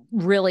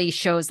really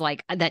shows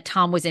that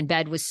Tom was in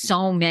bed with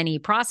so many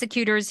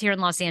prosecutors here in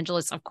Los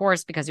Angeles, of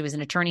course, because he was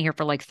an attorney here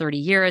for 30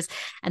 years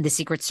and the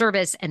Secret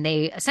Service. And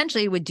they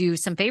essentially would do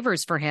some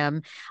favors for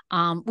him,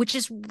 which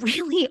is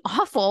really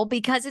awful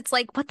because it's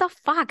what the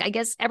fuck? I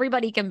guess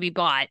everybody can be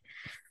bought.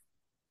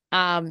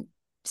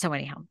 So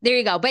anyhow, there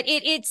you go. But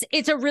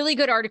it's a really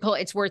good article.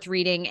 It's worth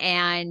reading.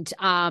 And,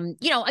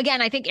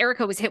 again, I think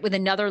Erika was hit with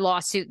another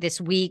lawsuit this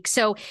week.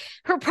 So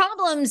her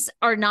problems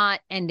are not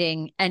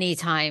ending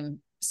anytime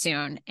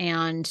soon.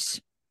 And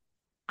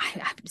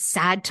I'm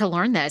sad to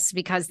learn this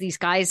because these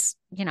guys,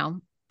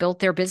 built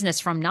their business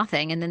from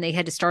nothing. And then they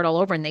had to start all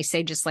over. And they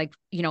say just like,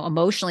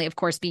 emotionally, of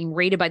course, being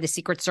raided by the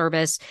Secret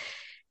Service,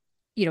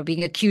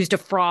 being accused of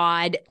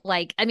fraud.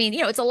 Like, I mean,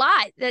 it's a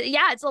lot.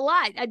 Yeah, it's a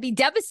lot. I'd be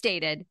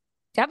devastated.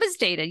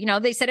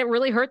 They said it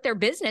really hurt their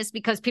business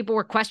because people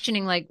were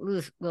questioning like,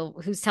 well,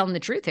 who's telling the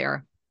truth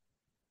here?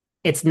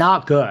 It's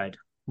not good,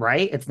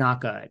 right? It's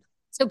not good.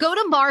 So go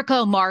to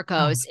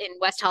Marco's in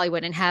West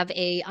Hollywood and have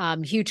a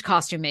huge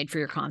costume made for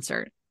your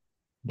concert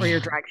or your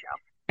drag show.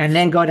 And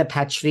then go to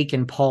Petrique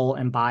and Pole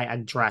and buy a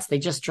dress. They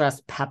just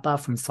dressed Peppa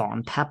from Salt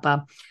and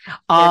Peppa.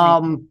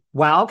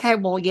 Well, okay.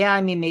 Well, yeah,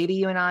 I mean, maybe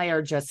you and I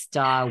are just,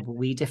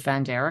 we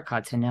defend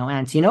Erika to no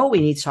end. You know what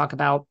we need to talk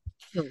about?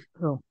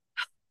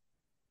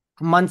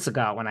 Months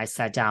ago when I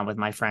sat down with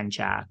my friend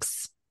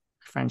Jax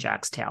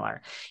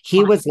Taylor,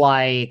 he was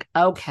like,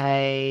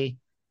 okay,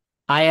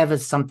 I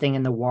have something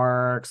in the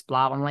works,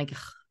 blah. I'm like,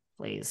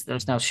 please,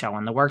 there's no show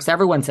in the works.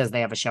 Everyone says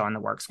they have a show in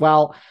the works.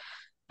 Well,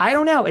 I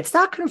don't know. It's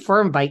not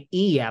confirmed by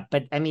E yet,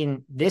 but I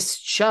mean, this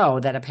show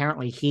that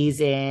apparently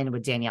he's in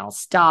with Danielle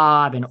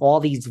Staub and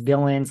all these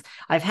villains.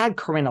 I've had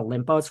Corinna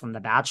Limpos from The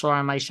Bachelor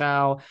on my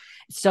show.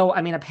 So,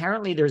 I mean,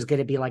 apparently there's going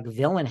to be like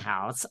Villain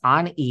House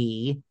on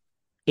E.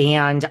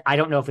 And I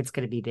don't know if it's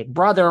going to be Big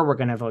Brother. We're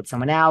going to vote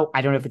someone out.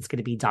 I don't know if it's going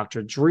to be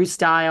Dr. Drew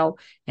style.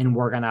 And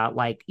we're going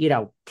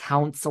to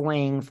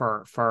counseling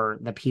for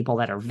the people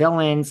that are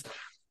villains.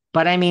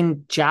 But I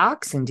mean,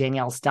 Jax and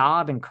Danielle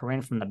Staub and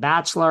Corinne from The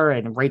Bachelor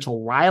and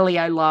Rachel Riley,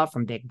 I love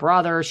from Big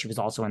Brother. She was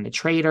also in The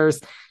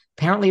Traitors.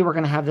 Apparently, we're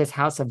going to have this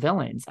house of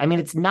villains. I mean,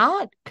 it's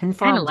not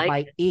confirmed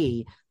by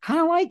E. Kind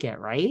of like it,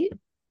 right?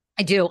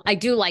 I do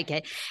like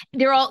it.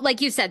 They're all,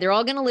 like you said, they're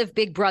all going to live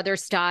Big Brother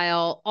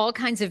style, all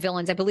kinds of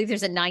villains. I believe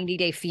there's a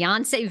 90-day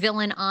fiance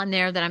villain on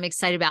there that I'm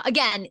excited about.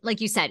 Again, like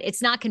you said,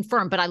 it's not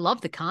confirmed, but I love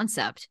the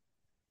concept.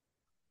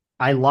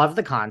 I love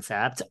the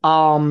concept.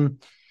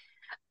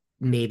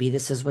 Maybe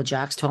this is what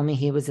Jax told me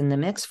he was in the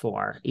mix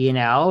for,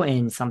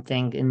 and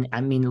something. And I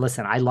mean,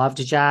 listen, I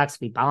loved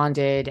Jax. We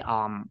bonded.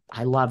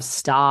 I love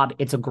Staub.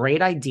 It's a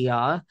great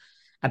idea.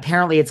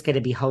 Apparently, it's going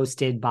to be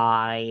hosted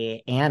by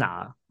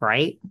Anna,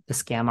 right? The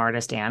scam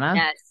artist Anna.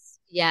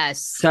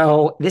 Yes.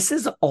 So this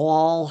is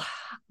all.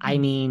 I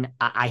mean,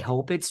 I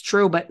hope it's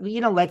true, but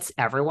let's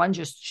everyone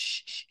just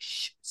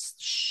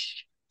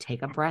shh.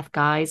 Take a breath,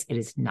 guys. It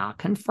is not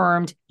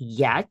confirmed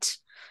yet.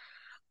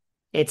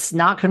 It's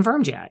not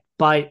confirmed yet,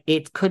 but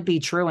it could be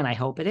true, and I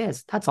hope it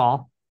is. That's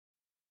all.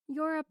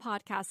 You're a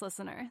podcast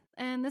listener,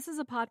 and this is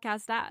a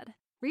podcast ad.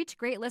 Reach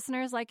great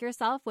listeners like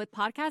yourself with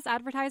podcast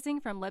advertising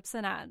from Lips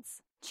and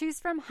Ads. Choose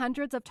from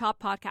hundreds of top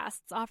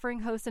podcasts offering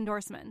host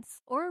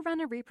endorsements, or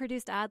run a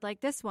reproduced ad like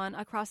this one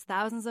across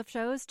thousands of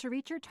shows to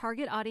reach your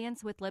target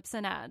audience with Lips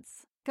and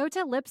Ads. Go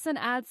to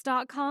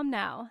lipsandads.com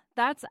now.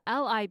 That's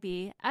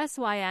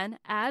LIBSYN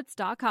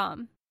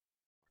ads.com.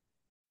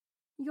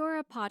 You're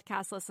a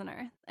podcast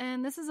listener,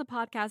 and this is a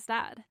podcast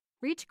ad.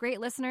 Reach great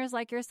listeners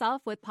like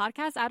yourself with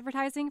podcast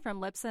advertising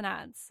from Lips and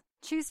Ads.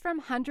 Choose from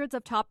hundreds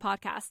of top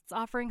podcasts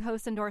offering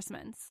host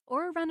endorsements,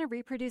 or run a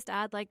reproduced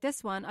ad like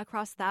this one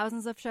across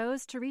thousands of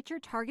shows to reach your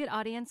target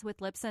audience with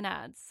Lips and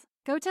Ads.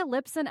 Go to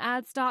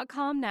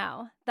lipsandads.com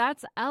now.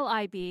 That's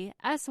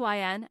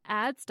LIBSYN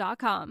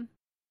ads.com.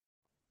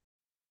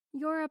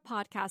 You're a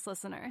podcast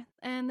listener,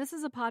 and this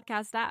is a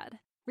podcast ad.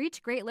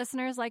 Reach great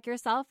listeners like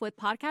yourself with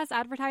podcast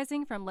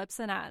advertising from Lips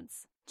and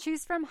Ads.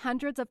 Choose from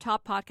hundreds of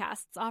top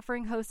podcasts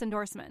offering host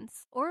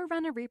endorsements, or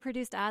run a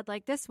reproduced ad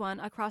like this one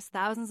across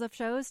thousands of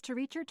shows to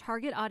reach your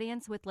target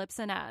audience with Lips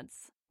and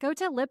Ads. Go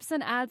to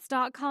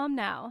lipsandads.com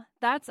now.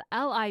 That's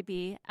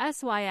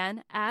LIBSYN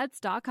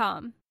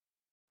ads.com.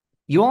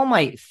 You all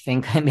might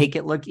think I make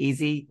it look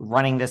easy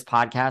running this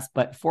podcast,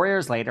 but 4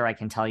 years later, I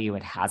can tell you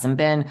it hasn't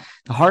been.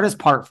 The hardest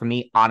part for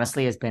me,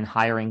 honestly, has been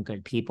hiring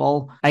good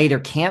people. I either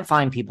can't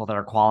find people that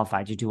are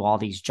qualified to do all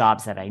these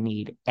jobs that I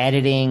need,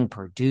 editing,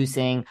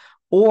 producing,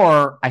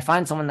 or I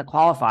find someone that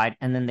qualified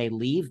and then they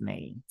leave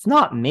me. It's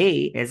not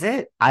me, is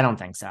it? I don't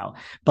think so.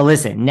 But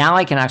listen, now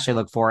I can actually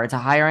look forward to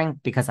hiring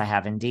because I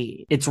have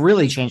Indeed. It's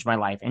really changed my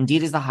life.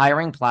 Indeed is the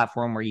hiring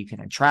platform where you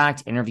can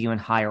attract, interview, and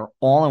hire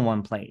all in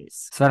one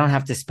place. So I don't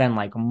have to spend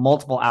like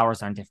multiple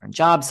hours on different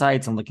job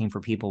sites and looking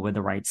for people with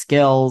the right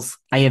skills.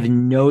 I have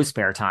no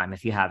spare time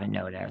if you haven't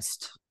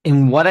noticed.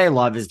 And what I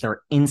love is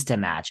their instant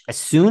match. As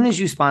soon as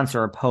you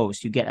sponsor a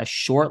post, you get a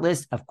short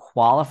list of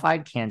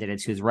qualified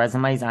candidates whose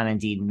resumes on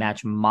Indeed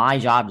match my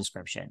job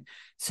description.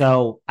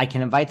 So I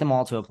can invite them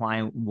all to apply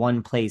in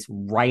one place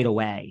right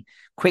away.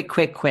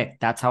 Quick.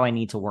 That's how I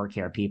need to work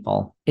here,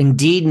 people.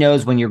 Indeed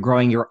knows when you're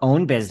growing your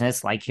own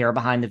business, like here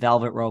behind the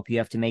velvet rope, you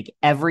have to make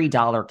every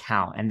dollar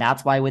count. And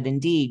that's why with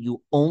Indeed,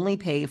 you only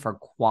pay for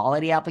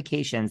quality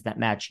applications that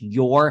match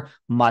your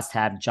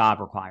must-have job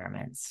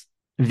requirements.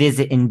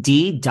 Visit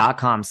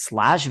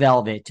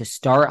Indeed.com/velvet to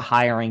start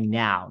hiring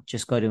now.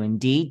 Just go to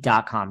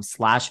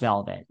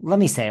Indeed.com/velvet. Let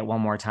me say it one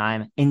more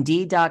time.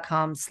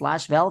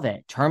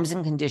 Indeed.com/velvet. Terms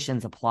and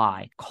conditions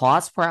apply.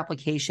 Cost per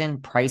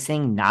application,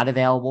 pricing not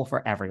available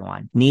for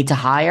everyone. Need to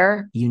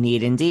hire? You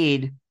need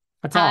Indeed.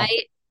 That's all.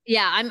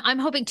 I'm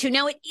hoping to.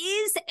 Now it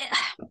is,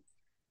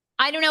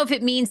 I don't know if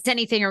it means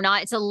anything or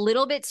not. It's a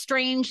little bit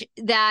strange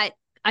that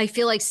I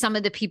feel like some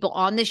of the people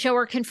on the show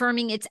are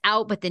confirming it's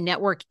out, but the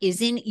network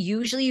isn't.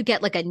 Usually you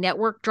get like a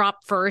network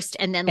drop first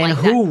and then and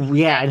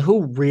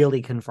who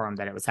really confirmed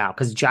that it was out?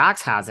 Because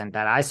Jax hasn't,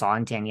 that I saw,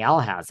 and Danielle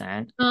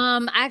hasn't.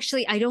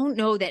 Actually, I don't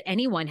know that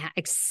anyone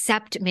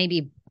except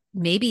maybe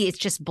it's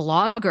just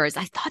bloggers.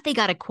 I thought they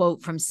got a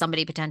quote from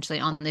somebody potentially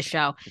on the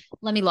show.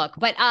 Let me look.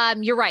 But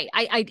you're right.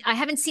 I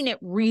haven't seen it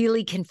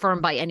really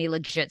confirmed by any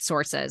legit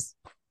sources.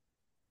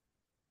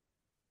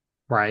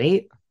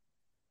 Right?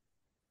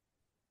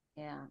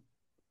 Yeah.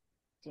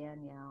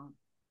 Danielle.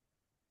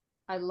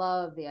 I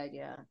love the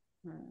idea.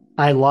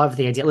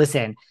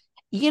 Listen,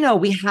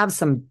 we have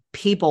some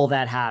people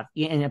that have,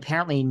 and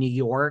apparently New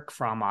York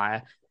from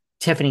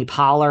Tiffany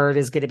Pollard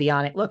is going to be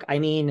on it. Look, I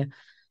mean.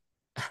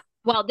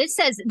 Well, this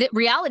says that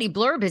Reality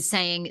Blurb is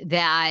saying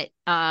that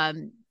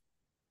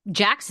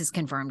Jax has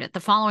confirmed it. The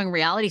following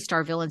reality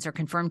star villains are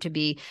confirmed to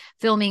be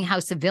filming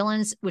House of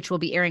Villains, which will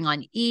be airing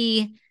on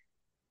E!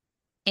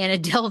 Anna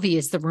Delvey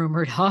is the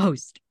rumored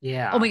host.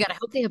 Yeah. Oh my God. I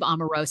hope they have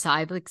Omarosa.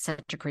 I have like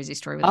such a crazy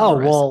story with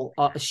Omarosa.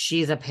 Well,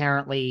 she's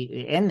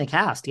apparently in the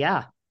cast.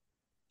 Yeah.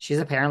 She's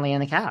apparently in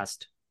the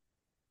cast.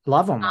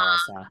 Love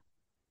Omarosa.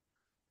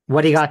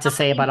 What do you got to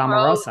say about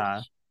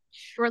Omarosa?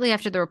 Shortly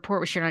after the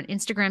report was shared on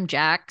Instagram,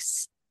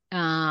 Jax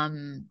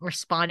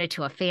responded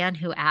to a fan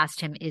who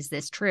asked him, "Is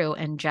this true?"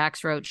 And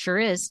Jax wrote, "Sure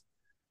is."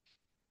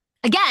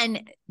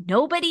 Again,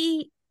 no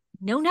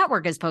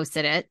network has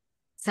posted it.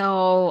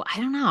 So I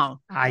don't know.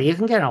 You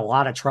can get in a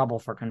lot of trouble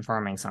for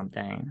confirming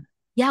something.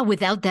 Yeah,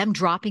 without them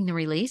dropping the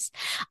release.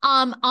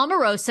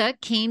 Omarosa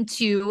came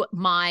to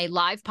my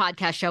live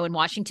podcast show in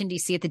Washington,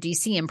 D.C. at the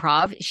D.C.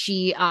 Improv.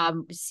 She,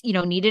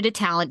 needed a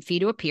talent fee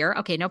to appear.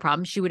 Okay, no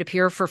problem. She would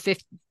appear for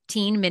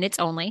 15 minutes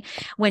only.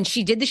 When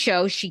she did the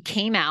show, she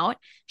came out.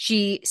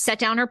 She set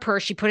down her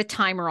purse. She put a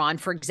timer on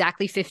for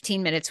exactly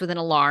 15 minutes with an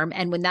alarm.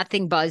 And when that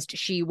thing buzzed,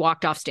 she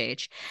walked off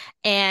stage.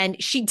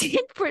 And she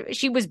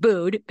was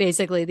booed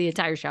basically the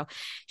entire show.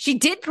 She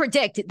did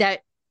predict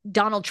that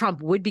Donald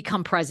Trump would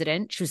become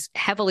president. She was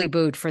heavily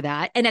booed for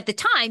that. And at the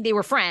time they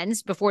were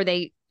friends before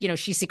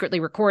she secretly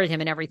recorded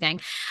him and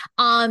everything.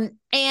 And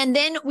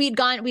then we'd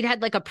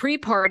had like a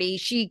pre-party.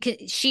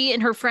 She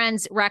and her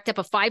friends racked up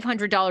a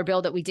 $500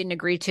 bill that we didn't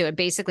agree to. And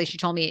basically she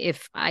told me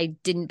if I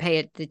didn't pay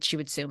it, that she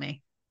would sue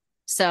me.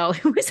 So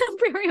it was a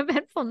very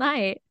eventful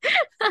night.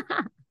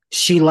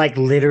 She like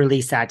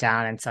literally sat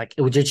down and it's like,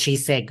 did she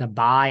say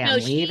goodbye? I'm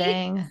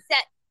leaving.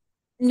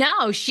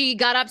 No, she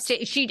got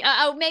upstage.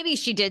 Maybe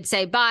she did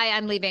say, "Bye,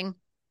 I'm leaving.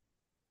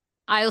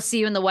 I'll see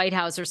you in the White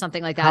House," or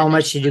something like that. How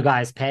much did you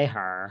guys pay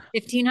her?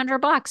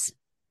 $1,500.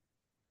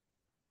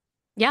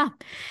 Yeah.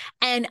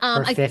 And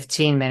for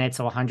 15 minutes,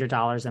 so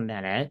 $100 a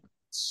minute.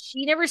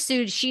 She never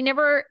sued. She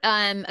never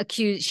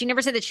accused. She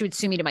never said that she would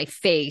sue me to my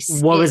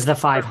face. What was the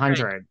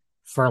 500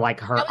 for like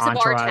her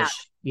entourage?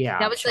 Yeah.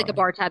 That was like a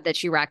bar tab that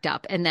she racked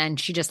up. And then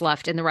she just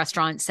left. And the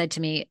restaurant said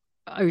to me,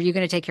 "Are you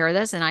going to take care of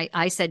this?" And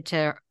I said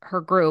to her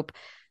group,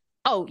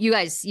 "Oh, you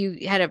guys, you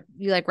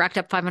racked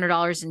up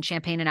 $500 in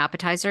champagne and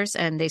appetizers."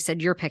 And they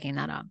said, "You're picking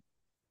that up."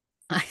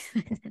 I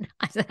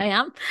said, "I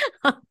am."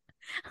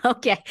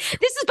 Okay.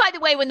 This is, by the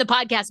way, when the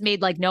podcast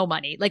made like no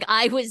money. Like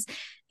I was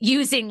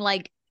using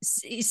like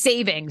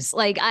savings.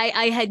 Like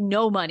I had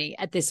no money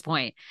at this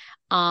point.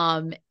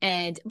 But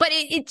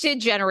it did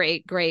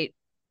generate great.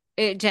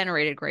 It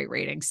generated great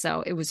ratings.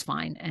 So it was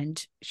fine.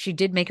 And she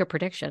did make a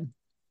prediction.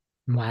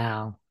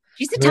 Wow.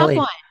 She's a tough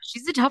one.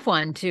 She's a tough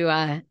one to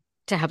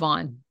have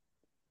on.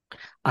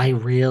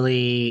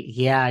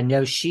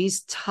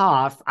 She's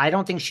tough. I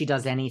don't think she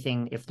does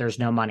anything if there's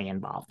no money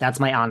involved. That's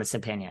my honest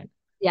opinion.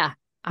 Yeah.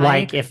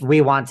 If we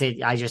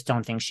wanted, I just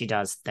don't think she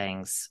does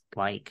things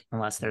like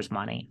unless there's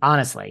money.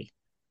 Honestly.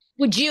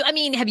 Have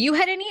you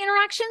had any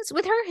interactions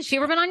with her? Has she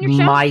ever been on your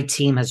show? My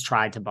team has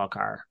tried to book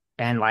her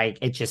and like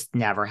it just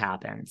never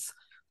happens.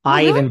 Oh,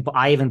 really?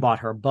 I even bought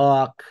her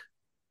book.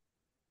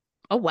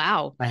 Oh,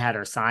 wow. I had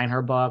her sign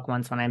her book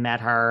once when I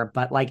met her.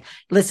 But like,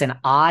 listen,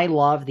 I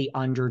love the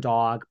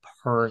underdog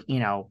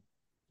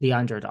the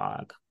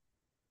underdog.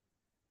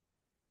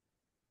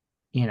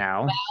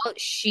 Well,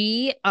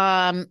 she,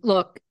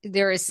 look,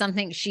 there is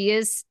something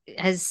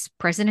as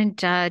President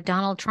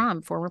Donald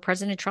Trump, former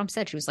President Trump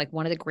said, she was like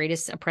one of the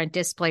greatest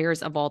apprentice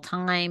players of all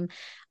time.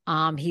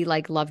 He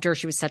like loved her.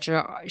 She was such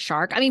a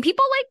shark.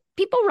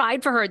 People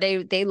ride for her.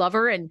 They love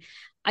her. And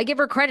I give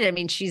her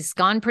credit. She's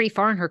gone pretty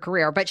far in her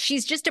career, but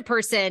she's just a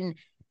person.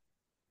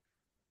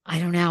 I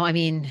don't know.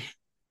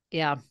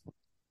 Yeah,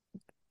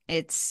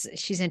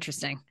 she's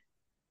interesting.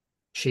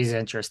 She's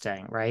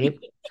interesting, right?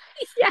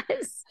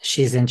 Yes.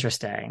 She's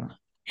interesting.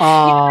 You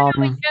don't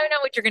know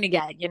what you're going to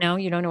get. You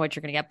don't know what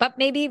you're going to get, but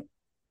maybe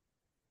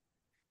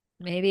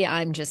Maybe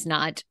I'm just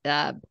not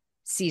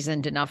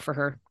seasoned enough for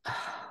her.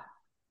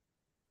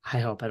 I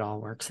hope it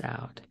all works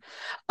out.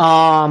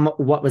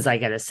 What was I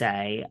gonna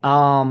say?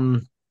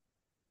 What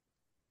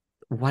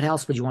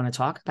else would you want to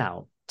talk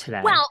about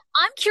today? Well,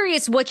 I'm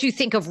curious what you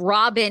think of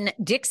Robin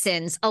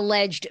Dixon's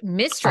alleged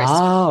mistress.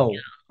 Oh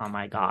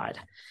my God.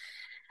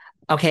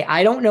 Okay,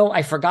 I don't know.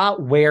 I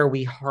forgot where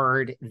we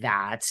heard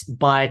that,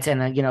 but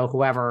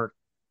whoever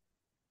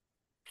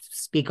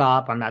speak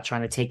up, I'm not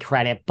trying to take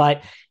credit,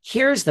 but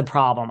here's the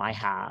problem I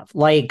have.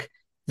 Like,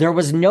 there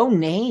was no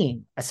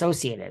name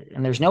associated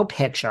and there's no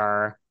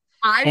picture.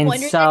 I'm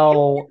wondering if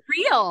it's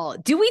real.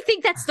 Do we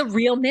think that's the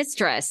real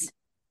mistress?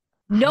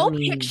 No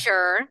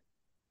picture,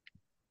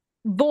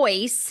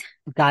 voice.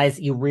 Guys,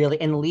 you really,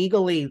 and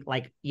legally,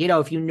 like,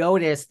 if you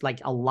noticed,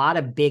 like, a lot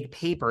of big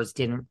papers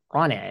didn't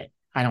run it,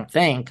 I don't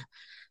think.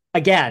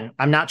 Again,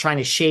 I'm not trying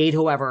to shade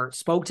whoever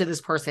spoke to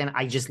this person.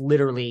 I just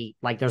literally,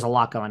 like, there's a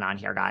lot going on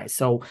here, guys.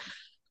 So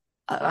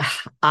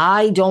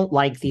I don't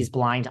like these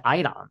blind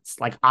items.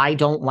 Like, I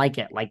don't like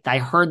it. Like, I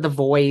heard the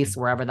voice,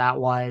 wherever that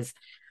was.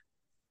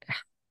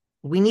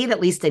 We need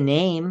at least a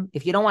name.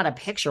 If you don't want a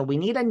picture, we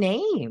need a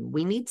name.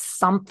 We need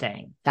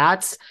something.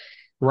 That's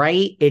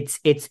right.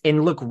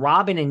 And look,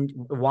 Robin and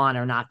Juan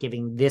are not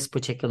giving this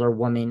particular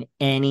woman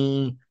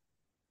any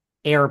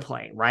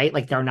airplay, right?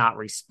 Like, they're not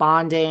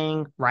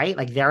responding, right?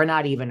 Like, they're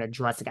not even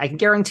addressing. I can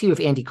guarantee you if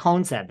Andy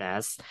Cohen said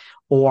this,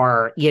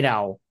 or,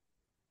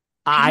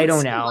 I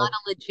don't know. A lot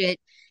of legit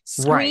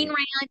Screen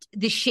Rant,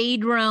 The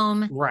Shade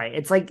Room. Right.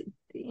 It's like,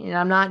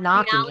 I'm not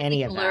knocking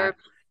any of that.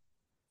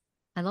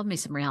 I love me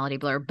some reality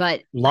blurb,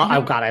 but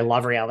oh God, I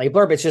love reality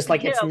blurb. It's just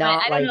like, it's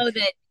not I don't know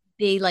that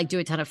they like do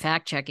a ton of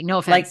fact checking. No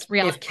offense.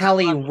 Like, if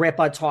Kelly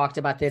Ripa talked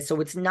about this, so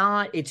it's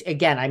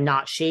again, I'm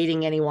not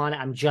shading anyone.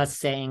 I'm just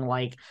saying,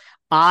 like,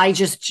 I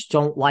just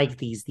don't like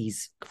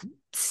these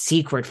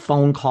secret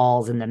phone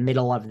calls in the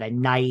middle of the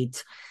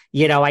night.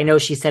 I know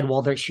she said,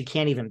 well, she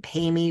can't even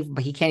pay me,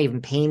 but he can't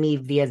even pay me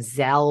via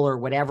Zelle or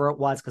whatever it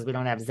was, because we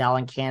don't have Zelle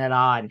in Canada.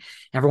 And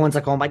everyone's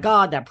like, oh my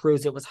God, that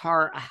proves it was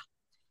her.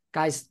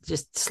 Guys,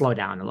 just slow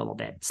down a little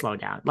bit. Slow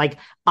down. Like,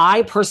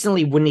 I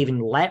personally wouldn't even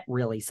let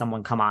really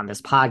someone come on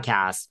this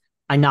podcast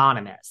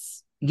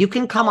anonymous. You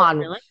can come on.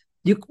 Really?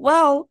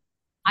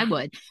 I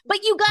would,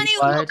 but you got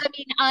to look. I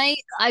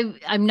mean,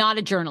 I'm not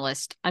a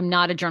journalist. I'm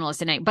not a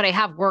journalist but I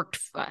have worked.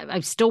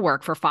 I still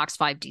work for Fox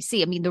 5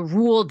 DC. I mean, the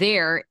rule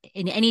there,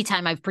 in any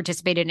time I've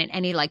participated in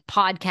any like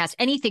podcast,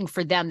 anything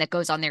for them that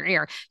goes on their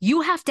air,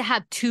 you have to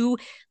have two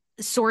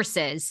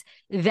sources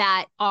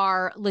that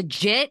are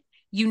legit.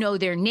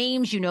 Their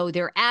names,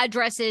 their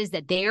addresses,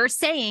 that they are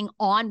saying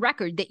on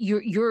record that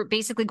you're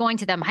basically going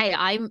to them. Hey,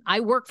 I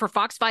work for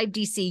Fox 5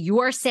 DC.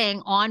 You are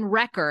saying on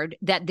record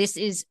that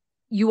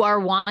you are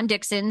Juan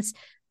Dixon's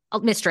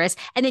mistress.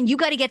 And then you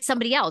got to get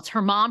somebody else,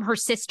 her mom, her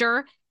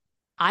sister,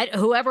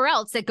 whoever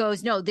else that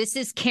goes, no, this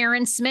is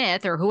Karen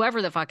Smith or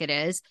whoever the fuck it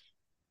is.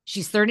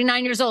 She's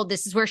 39 years old.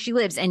 This is where she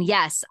lives. And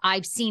yes,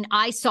 I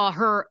saw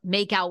her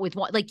make out with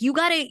one. Like,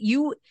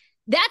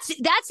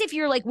 that's if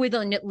you're like with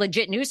a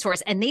legit news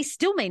source, and they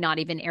still may not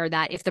even air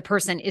that if the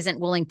person isn't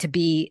willing to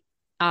be,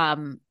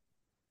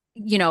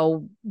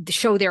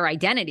 show their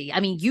identity. I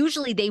mean,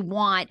 usually they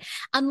want,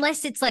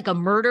 unless it's like a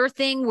murder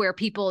thing where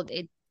people,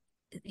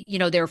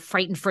 they're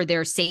frightened for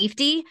their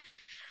safety.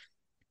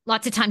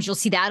 Lots of times you'll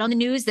see that on the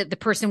news, that the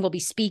person will be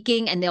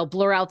speaking and they'll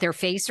blur out their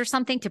face or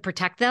something to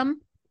protect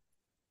them.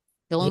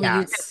 They'll only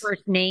use their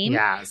first name.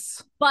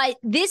 Yes. But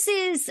this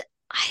is,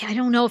 I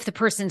don't know if the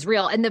person's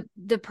real. And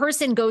the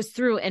person goes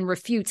through and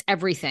refutes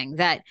everything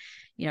that,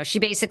 she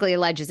basically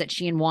alleges that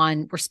she and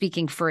Juan were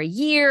speaking for a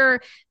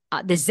year.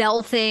 The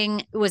Zelle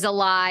thing was a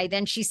lie.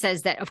 Then she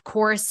says that, of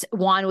course,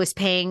 Juan was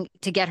paying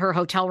to get her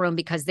hotel room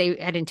because they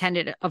had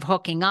intended of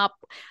hooking up.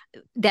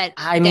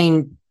 I don't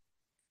know.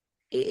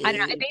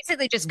 It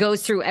basically just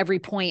goes through every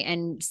point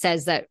and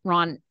says that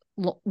Juan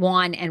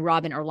and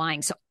Robin are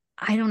lying. So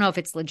I don't know if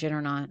it's legit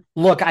or not.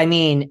 Look, I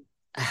mean,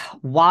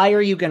 why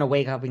are you going to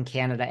wake up in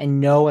Canada,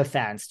 and no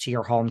offense to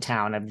your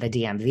hometown of the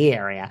DMV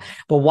area,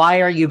 but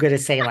why are you going to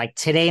say, like,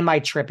 today my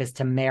trip is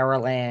to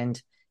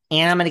Maryland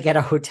and I'm going to get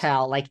a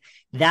hotel? Like,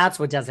 that's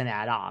what doesn't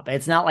add up.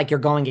 It's not like you're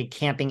going and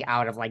camping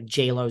out of like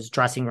J-Lo's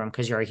dressing room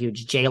because you're a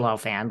huge J-Lo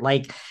fan.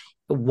 Like,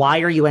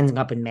 why are you ending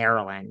up in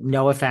Maryland?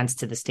 No offense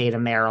to the state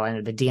of Maryland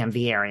or the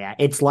DMV area.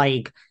 It's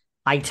like,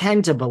 I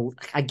tend to believe,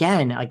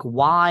 again, like,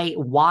 why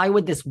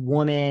would this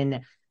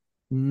woman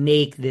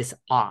make this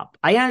up?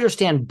 I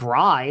understand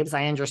bribes.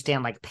 I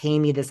understand, like, pay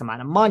me this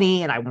amount of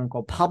money and I won't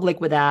go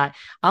public with that.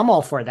 I'm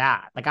all for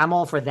that. Like, I'm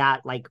all for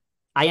that. Like,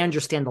 I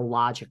understand the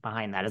logic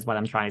behind that is what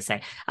I'm trying to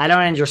say. I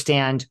don't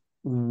understand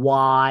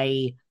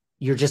why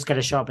you're just going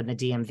to show up in the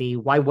DMV.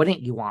 Why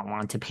wouldn't you want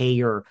one to pay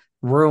your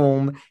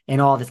room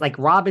and all this? Like,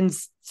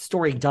 Robin's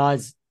story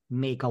does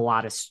make a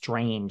lot of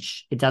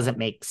strange. It doesn't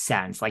make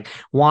sense. Like,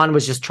 Juan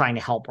was just trying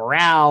to help her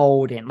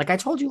out. And like I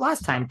told you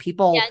last time,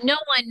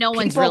 no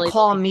one's really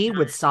call me that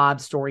with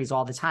sob stories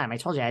all the time. I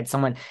told you I had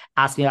someone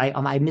ask me,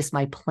 I missed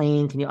my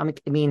plane. Can you,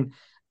 I mean,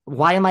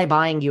 why am I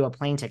buying you a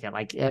plane ticket?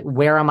 Like,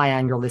 where am I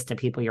on your list of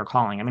people you're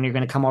calling? I mean, you're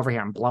going to come over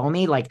here and blow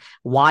me? Like,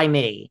 why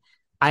me?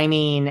 I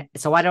mean,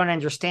 so I don't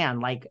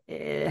understand. Like,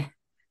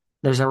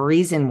 there's a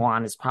reason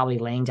Juan is probably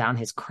laying down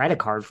his credit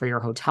card for your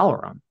hotel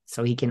room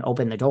so he can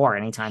open the door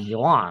anytime he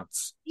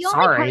wants. The only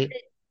part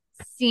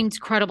that seems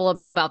credible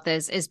about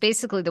this is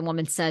basically the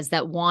woman says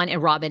that Juan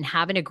and Robin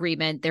have an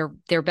agreement.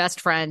 They're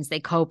best friends. They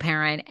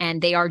co-parent,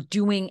 and they are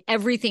doing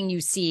everything you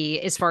see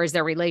as far as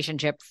their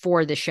relationship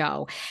for the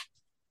show.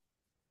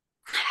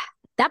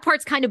 That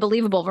part's kind of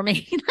believable for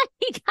me.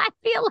 I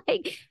feel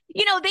like,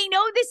 they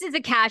know this is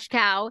a cash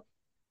cow.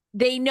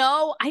 They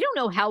know, I don't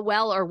know how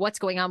well or what's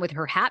going on with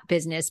her hat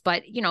business,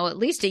 but, at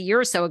least a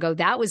year or so ago,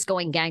 that was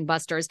going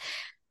gangbusters.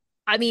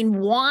 I mean,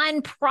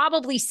 Juan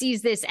probably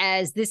sees this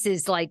as this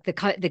is like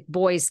the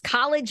boys'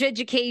 college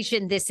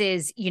education. This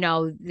is,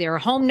 their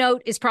home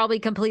note is probably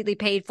completely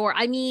paid for.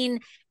 I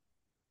mean,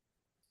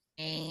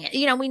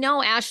 we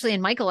know Ashley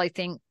and Michael, I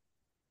think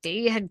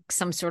they had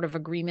some sort of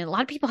agreement. A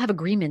lot of people have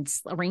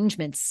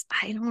arrangements.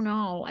 I don't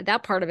know.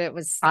 That part of it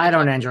was. I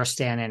don't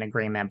understand an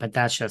agreement, but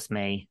that's just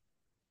me.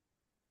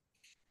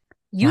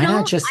 You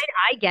know,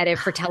 I get it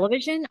for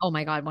television. Oh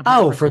my God. 100%.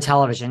 Oh, for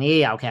television.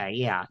 Yeah. Okay.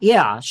 Yeah.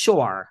 Yeah.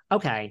 Sure.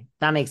 Okay.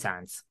 That makes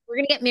sense. We're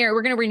going to get married.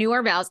 We're going to renew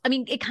our vows. I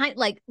mean, it kind of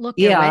like, look,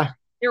 their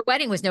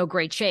wedding was no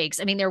great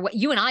shakes. I mean,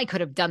 you and I could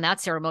have done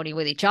that ceremony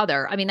with each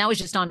other. I mean, that was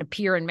just on a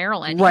pier in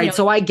Maryland. Right.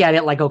 So I get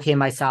it. Like, okay,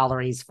 my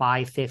salary's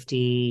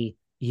 $550.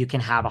 You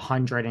can have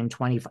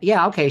 125.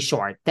 Yeah. Okay.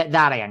 Sure. That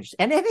I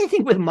understand. And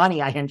anything with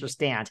money, I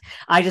understand.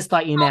 I just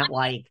thought you meant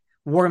like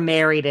we're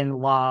married in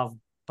love,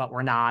 but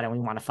we're not, and we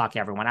want to fuck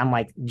everyone. I'm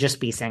like, just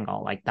be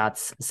single. Like,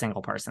 that's a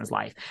single person's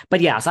life.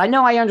 But yes, I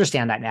know, I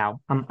understand that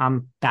now.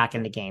 I'm back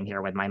in the game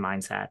here with my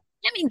mindset.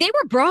 I mean, they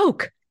were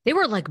broke. They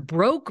were like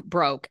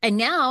broke. And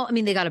now, I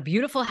mean, they got a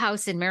beautiful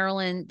house in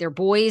Maryland. Their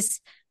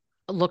boys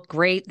look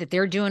great, that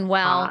they're doing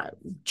well.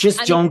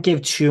 Don't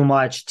give too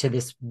much to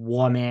this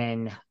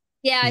woman.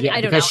 Yeah, I don't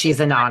know. Because she's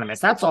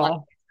anonymous. That's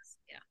all.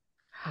 Yeah.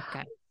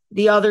 Okay.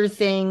 The other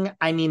thing,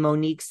 I mean,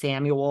 Monique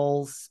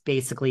Samuels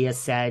basically has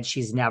said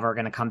she's never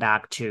going to come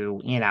back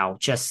to,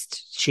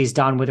 she's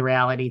done with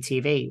reality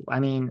TV. I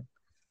mean,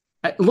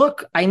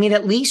 look, I mean,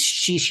 at least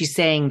she's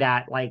saying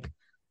that, like,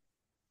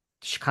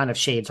 she kind of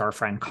shades our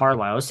friend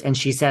Carlos. And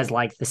she says,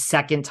 like, the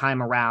second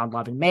time around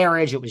Love and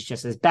Marriage, it was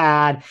just as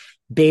bad.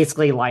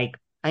 Basically, like,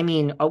 I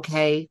mean,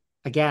 okay,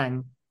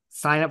 again,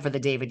 sign up for the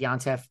David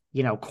Yontef,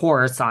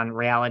 course on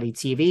reality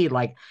TV.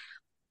 Like,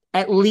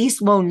 at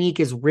least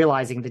Monique is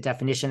realizing the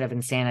definition of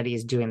insanity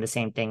is doing the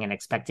same thing and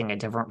expecting a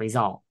different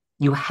result.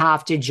 You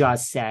have to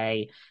just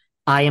say,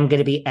 I am going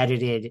to be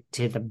edited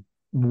to the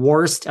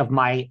worst of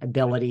my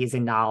abilities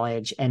and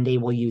knowledge, and they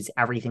will use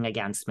everything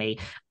against me.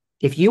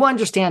 If you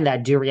understand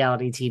that, do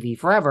reality TV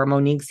forever.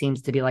 Monique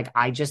seems to be like,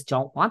 I just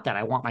don't want that.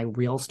 I want my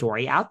real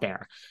story out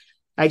there.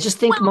 I just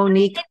think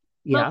Monique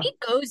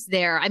goes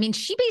there. I mean,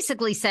 she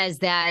basically says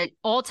that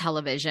all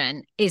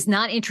television is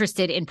not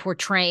interested in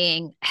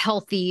portraying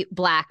healthy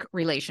Black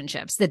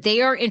relationships, that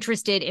they are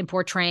interested in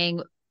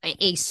portraying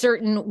a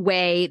certain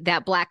way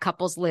that Black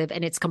couples live.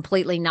 And it's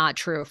completely not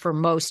true for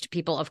most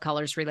people of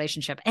color's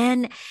relationship.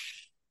 And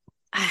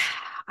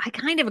I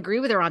kind of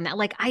agree with her on that.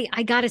 Like,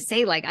 I got to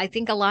say, like, I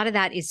think a lot of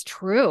that is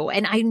true.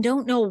 And I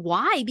don't know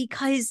why,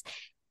 because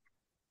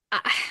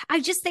I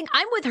just think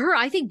I'm with her.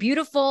 I think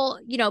beautiful,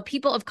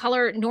 people of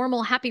color,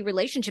 normal, happy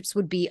relationships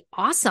would be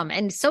awesome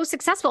and so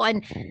successful.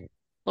 And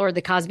Lord,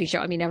 the Cosby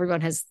Show. I mean,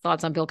 everyone has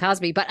thoughts on Bill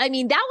Cosby, but I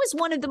mean, that was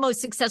one of the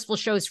most successful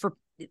shows for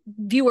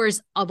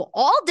viewers of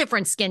all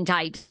different skin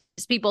types.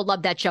 People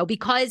loved that show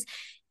because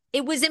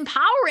it was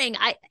empowering.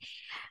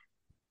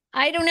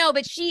 I don't know,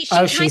 but she's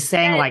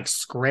saying like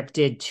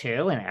scripted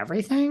too and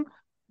everything.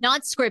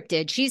 Not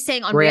scripted. She's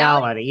saying on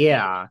reality,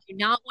 yeah. They do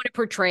not want to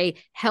portray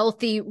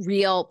healthy,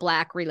 real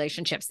Black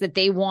relationships, that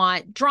they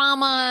want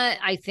drama.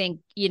 I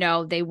think,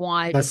 they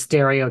want the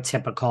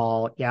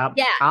stereotypical. Yep.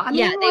 Yeah.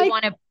 They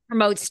want to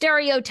promote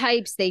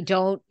stereotypes. They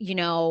don't,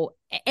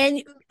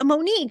 and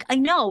Monique, I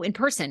know in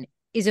person,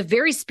 is a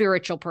very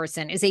spiritual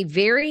person, is a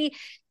very,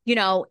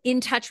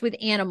 in touch with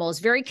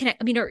animals, very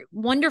connected. I mean, her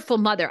wonderful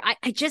mother.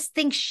 I just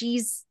think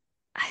she's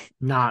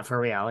not for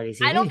reality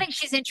TV. I don't think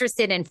she's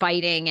interested in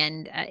fighting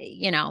and,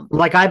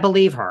 Like, I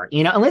believe her,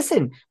 and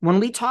listen, when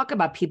we talk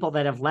about people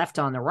that have left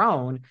on their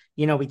own,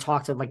 we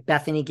talked to, like,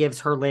 Bethenny gives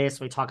her list.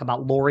 We talk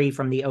about Lori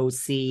from the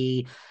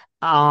OC,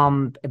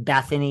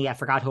 Bethenny. I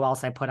forgot who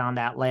else I put on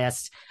that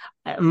list.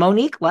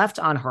 Monique left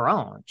on her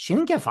own. She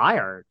didn't get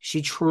fired.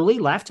 She truly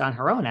left on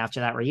her own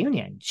after that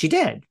reunion. She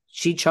did.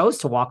 She chose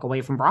to walk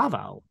away from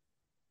Bravo.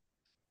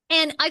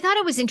 And I thought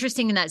it was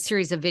interesting in that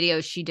series of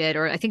videos she did,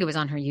 or I think it was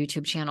on her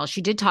YouTube channel,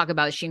 she did talk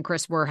about she and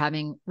Chris were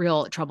having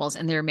real troubles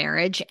in their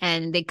marriage,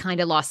 and they kind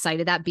of lost sight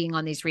of that being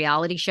on these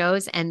reality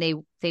shows, and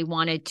they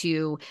wanted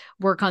to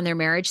work on their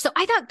marriage. So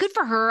I thought, good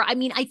for her. I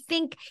mean, I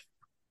think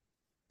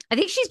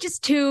she's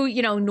just too,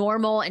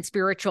 normal and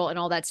spiritual and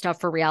all that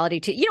stuff for reality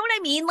too. You know what I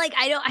mean? Like,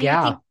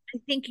 I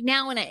think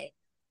now, and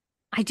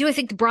I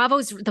think the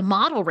Bravo's the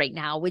model right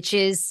now, which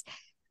is,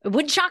 It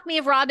wouldn't shock me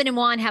if Robin and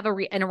Juan have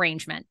an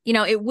arrangement.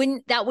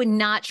 That would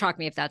not shock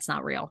me if that's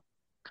not real.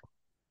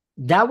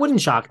 That wouldn't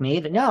shock me.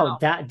 No,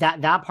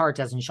 that part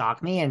doesn't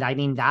shock me. And I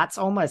mean, that's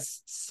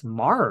almost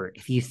smart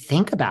if you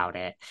think about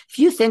it. If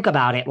you think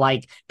about it,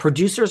 like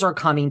producers are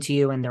coming to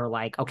you and they're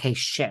like, okay,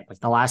 shit, like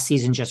the last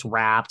season just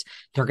wrapped.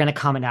 They're going to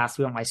come and ask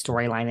me what my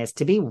storyline is.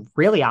 To be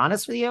really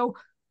honest with you,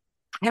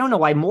 I don't know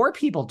why more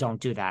people don't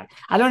do that.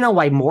 I don't know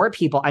why more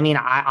people, I mean,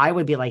 I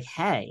would be like,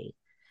 hey,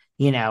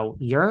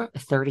 you're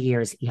 30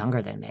 years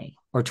younger than me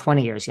or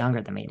 20 years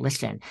younger than me.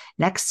 Listen,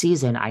 next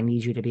season, I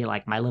need you to be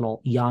like my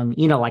little young,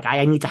 like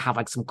I need to have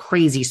like some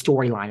crazy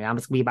storyline. And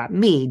it's going to be about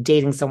me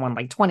dating someone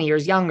like 20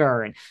 years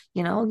younger and,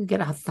 you get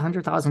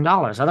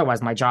 $100,000.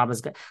 Otherwise, my job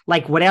is good.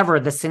 Like whatever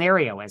the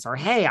scenario is, or,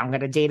 hey, I'm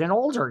going to date an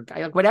older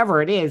guy, like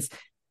whatever it is.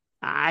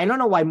 I don't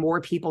know why more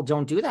people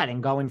don't do that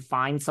and go and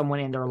find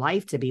someone in their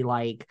life to be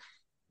like,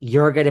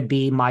 you're going to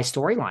be my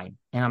storyline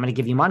and I'm going to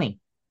give you money.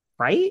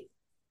 Right?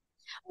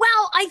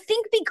 Well, I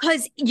think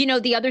because,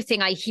 the other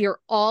thing I hear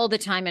all the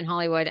time in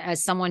Hollywood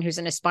as someone who's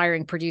an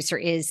aspiring producer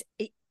is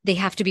they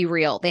have to be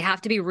real. They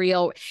have to be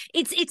real.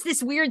 It's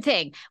this weird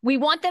thing. We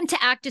want them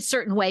to act a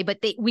certain way,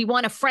 but we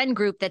want a friend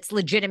group that's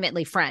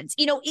legitimately friends.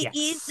 It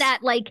is that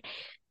like,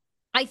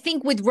 I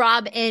think with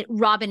Robin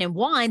and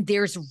Juan,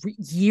 there's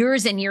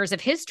years and years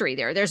of history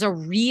there. There's a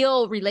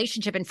real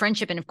relationship and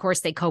friendship. And of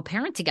course they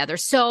co-parent together.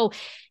 So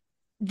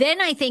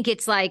then I think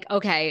it's like,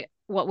 okay,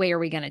 what way are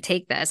we going to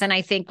take this? And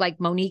I think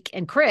like Monique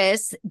and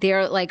Chris,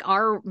 they're like,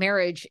 our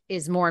marriage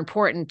is more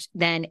important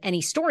than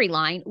any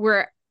storyline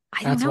where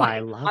I don't know. That's why I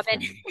love Robin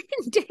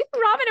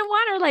and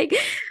Juan are like,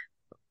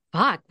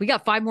 fuck, we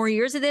got 5 more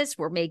years of this.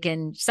 We're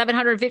making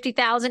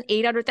 $750,000,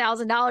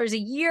 $800,000 a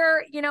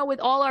year, with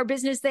all our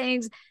business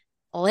things.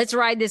 Let's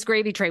ride this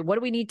gravy train. What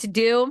do we need to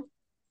do?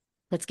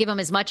 Let's give them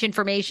as much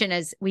information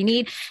as we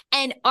need.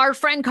 And our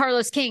friend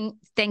Carlos King,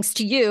 thanks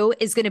to you,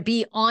 is going to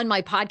be on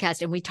my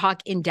podcast. And we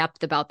talk in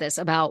depth about this,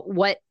 about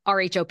what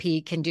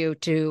RHOP can do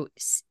to,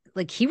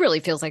 like, he really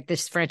feels like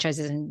this franchise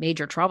is in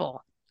major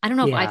trouble. I don't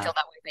know if I feel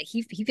that way, but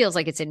he feels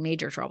like it's in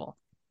major trouble.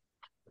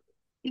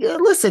 Yeah,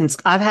 listen,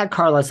 I've had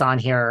Carlos on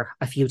here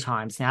a few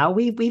times now.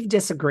 We've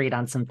disagreed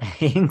on some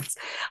things.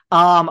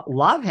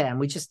 Love him.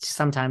 We just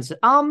sometimes,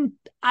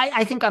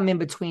 I think I'm in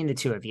between the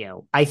two of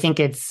you. I think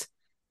it's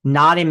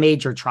not in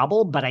major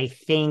trouble, but I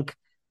think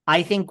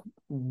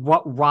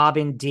what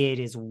Robin did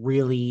is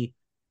really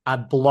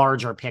a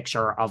larger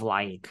picture of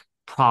like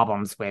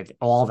problems with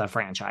all the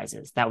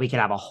franchises, that we could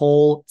have a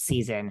whole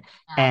season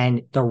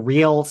and the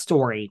real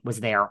story was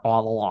there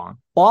all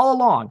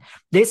along.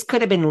 This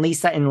could have been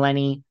Lisa and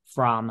Lenny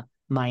from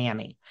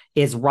Miami.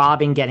 Is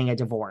Robin getting a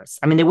divorce?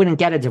 I mean, they wouldn't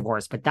get a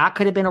divorce, but that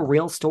could have been a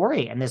real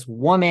story. And this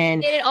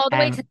woman did it all the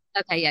way to,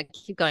 okay, yeah,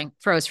 keep going.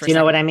 Froze for a second. You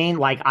know what I mean? mean?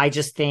 Like, I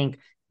just think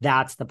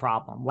that's the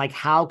problem. Like,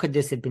 how could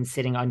this have been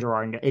sitting under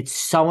our... It's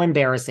so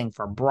embarrassing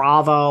for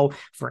Bravo,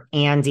 for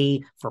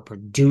Andy, for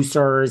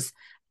producers.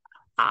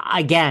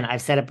 Again,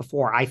 I've said it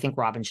before. I think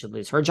Robin should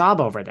lose her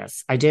job over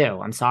this. I do.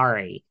 I'm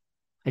sorry.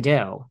 I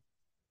do.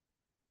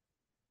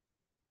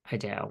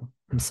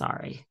 I'm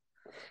sorry.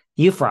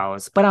 You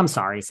froze, but I'm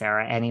sorry,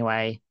 Sarah.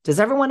 Anyway, does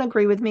everyone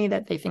agree with me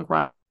that they think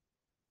Robin...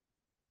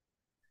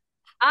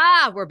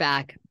 We're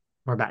back.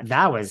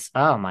 That was...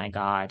 Oh, my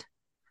God.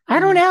 I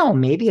don't know.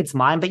 Maybe it's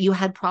mine, but you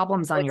had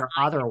problems on your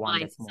other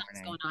one this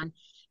morning. Going on.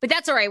 But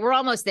that's all right. We're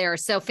almost there.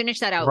 So finish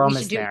that out. We're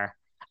almost there.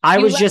 I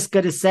was just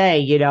going to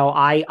say,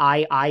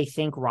 I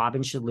think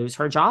Robin should lose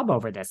her job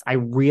over this. I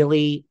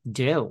really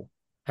do.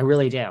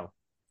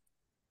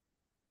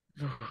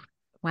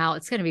 Wow.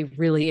 It's going to be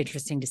really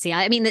interesting to see.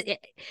 I mean,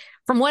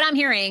 from what I'm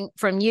hearing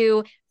from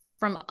you,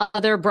 from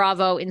other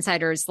Bravo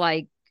insiders,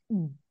 like,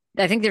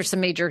 I think there's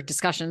some major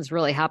discussions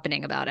really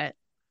happening about it.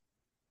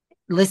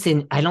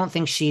 Listen, I don't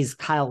think she's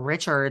Kyle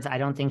Richards. I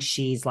don't think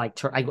she's like,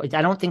 I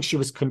don't think she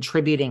was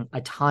contributing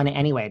a ton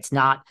anyway. It's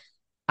not,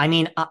 I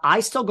mean,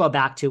 I still go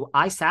back to,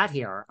 I sat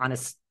here on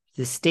this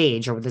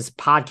stage or this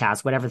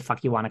podcast, whatever the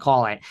fuck you want to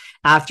call it,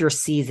 after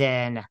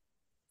season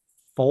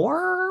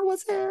 4,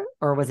 was it?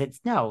 Or was it?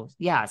 No.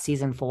 Yeah.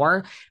 Season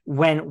 4.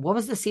 What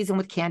was the season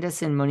with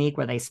Candace and Monique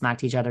where they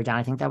smacked each other down?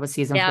 I think that was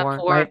season 4.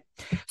 Right?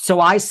 So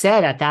I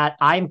said at that,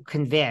 I'm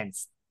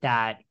convinced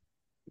that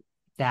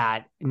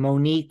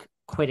Monique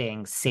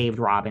quitting saved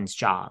Robin's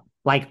job.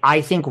 Like,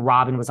 I think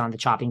Robin was on the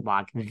chopping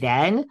block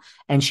then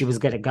and she was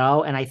going to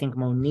go. And I think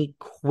Monique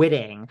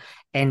quitting,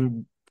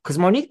 and because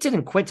Monique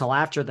didn't quit till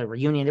after the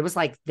reunion, it was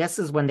like, this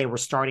is when they were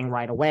starting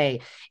right away.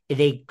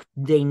 They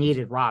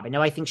needed Robin.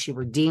 Now, I think she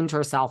redeemed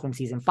herself in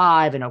season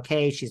 5 and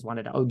okay, she's one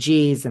of the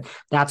OGs and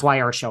that's why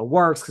our show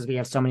works because we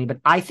have so many, but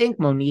I think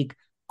Monique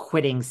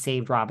quitting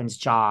saved Robin's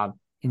job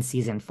in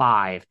season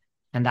 5.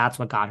 And that's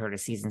what got her to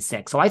season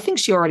 6. So I think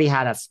she already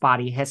had a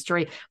spotty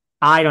history.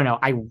 I don't know.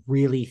 I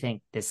really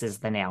think this is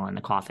the nail in the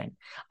coffin.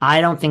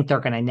 I don't think they're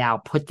going to now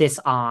put this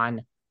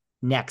on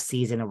next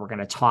season and we're going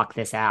to talk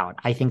this out.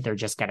 I think they're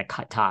just going to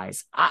cut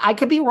ties. I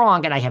could be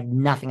wrong, and I have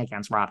nothing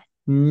against Robin.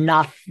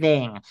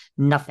 Nothing.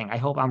 I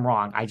hope I'm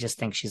wrong. I just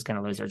think she's going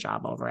to lose her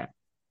job over it.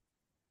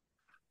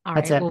 All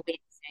right. We'll wait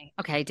and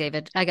Okay,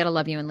 David, I got to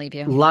love you and leave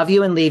you. Love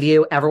you and leave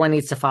you. Everyone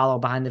needs to follow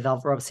Behind the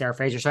Velvet Rope, Sarah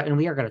Fraser Show. And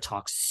we are going to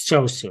talk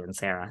so soon,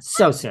 Sarah.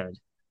 So soon.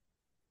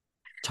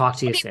 Talk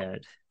to you soon.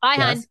 Bye,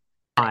 hon.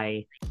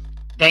 Bye.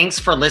 Thanks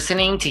for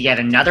listening to yet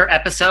another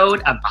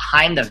episode of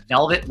Behind the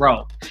Velvet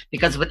Rope.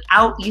 Because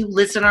without you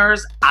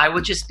listeners, I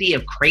would just be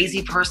a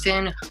crazy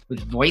person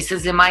with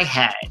voices in my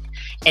head.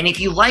 And if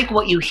you like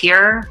what you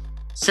hear,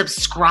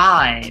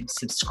 subscribe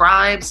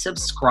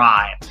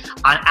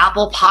on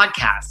Apple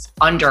Podcasts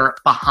under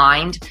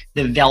Behind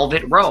the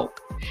Velvet Rope.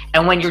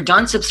 And when you're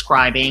done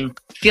subscribing,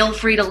 feel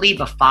free to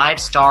leave a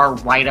 5-star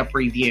write-up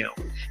review,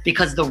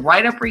 because the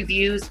write-up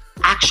reviews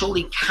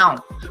actually count.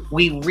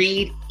 We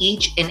read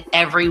each and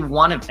every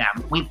one of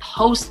them. We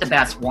post the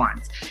best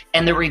ones,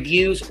 and the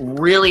reviews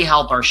really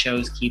help our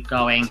shows keep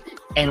going.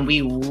 And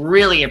we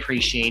really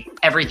appreciate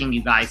everything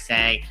you guys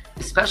say,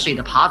 especially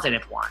the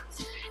positive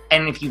ones.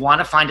 And if you want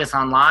to find us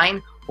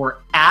online, we're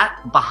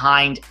at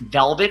Behind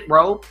Velvet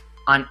Rope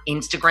on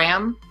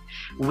Instagram.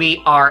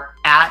 We are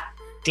at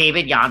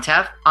David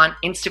Yontef on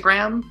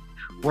Instagram.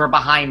 We're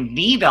Behind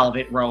the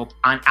Velvet Rope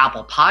on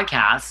Apple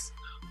Podcasts.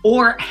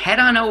 Or head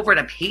on over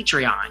to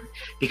Patreon,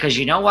 because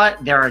you know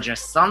what? There are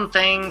just some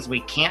things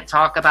we can't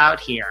talk about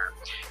here.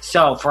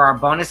 So for our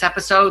bonus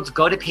episodes,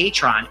 go to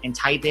Patreon and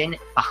type in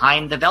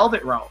Behind the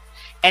Velvet Rope.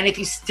 And if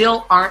you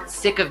still aren't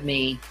sick of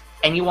me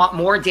and you want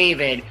more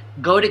David,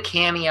 go to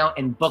Cameo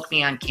and book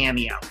me on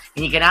Cameo.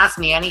 And you can ask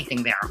me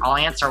anything there. I'll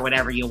answer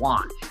whatever you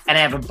want. And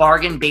I have a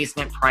bargain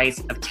basement price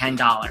of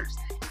 $10.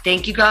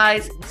 Thank you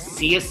guys.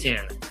 See you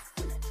soon.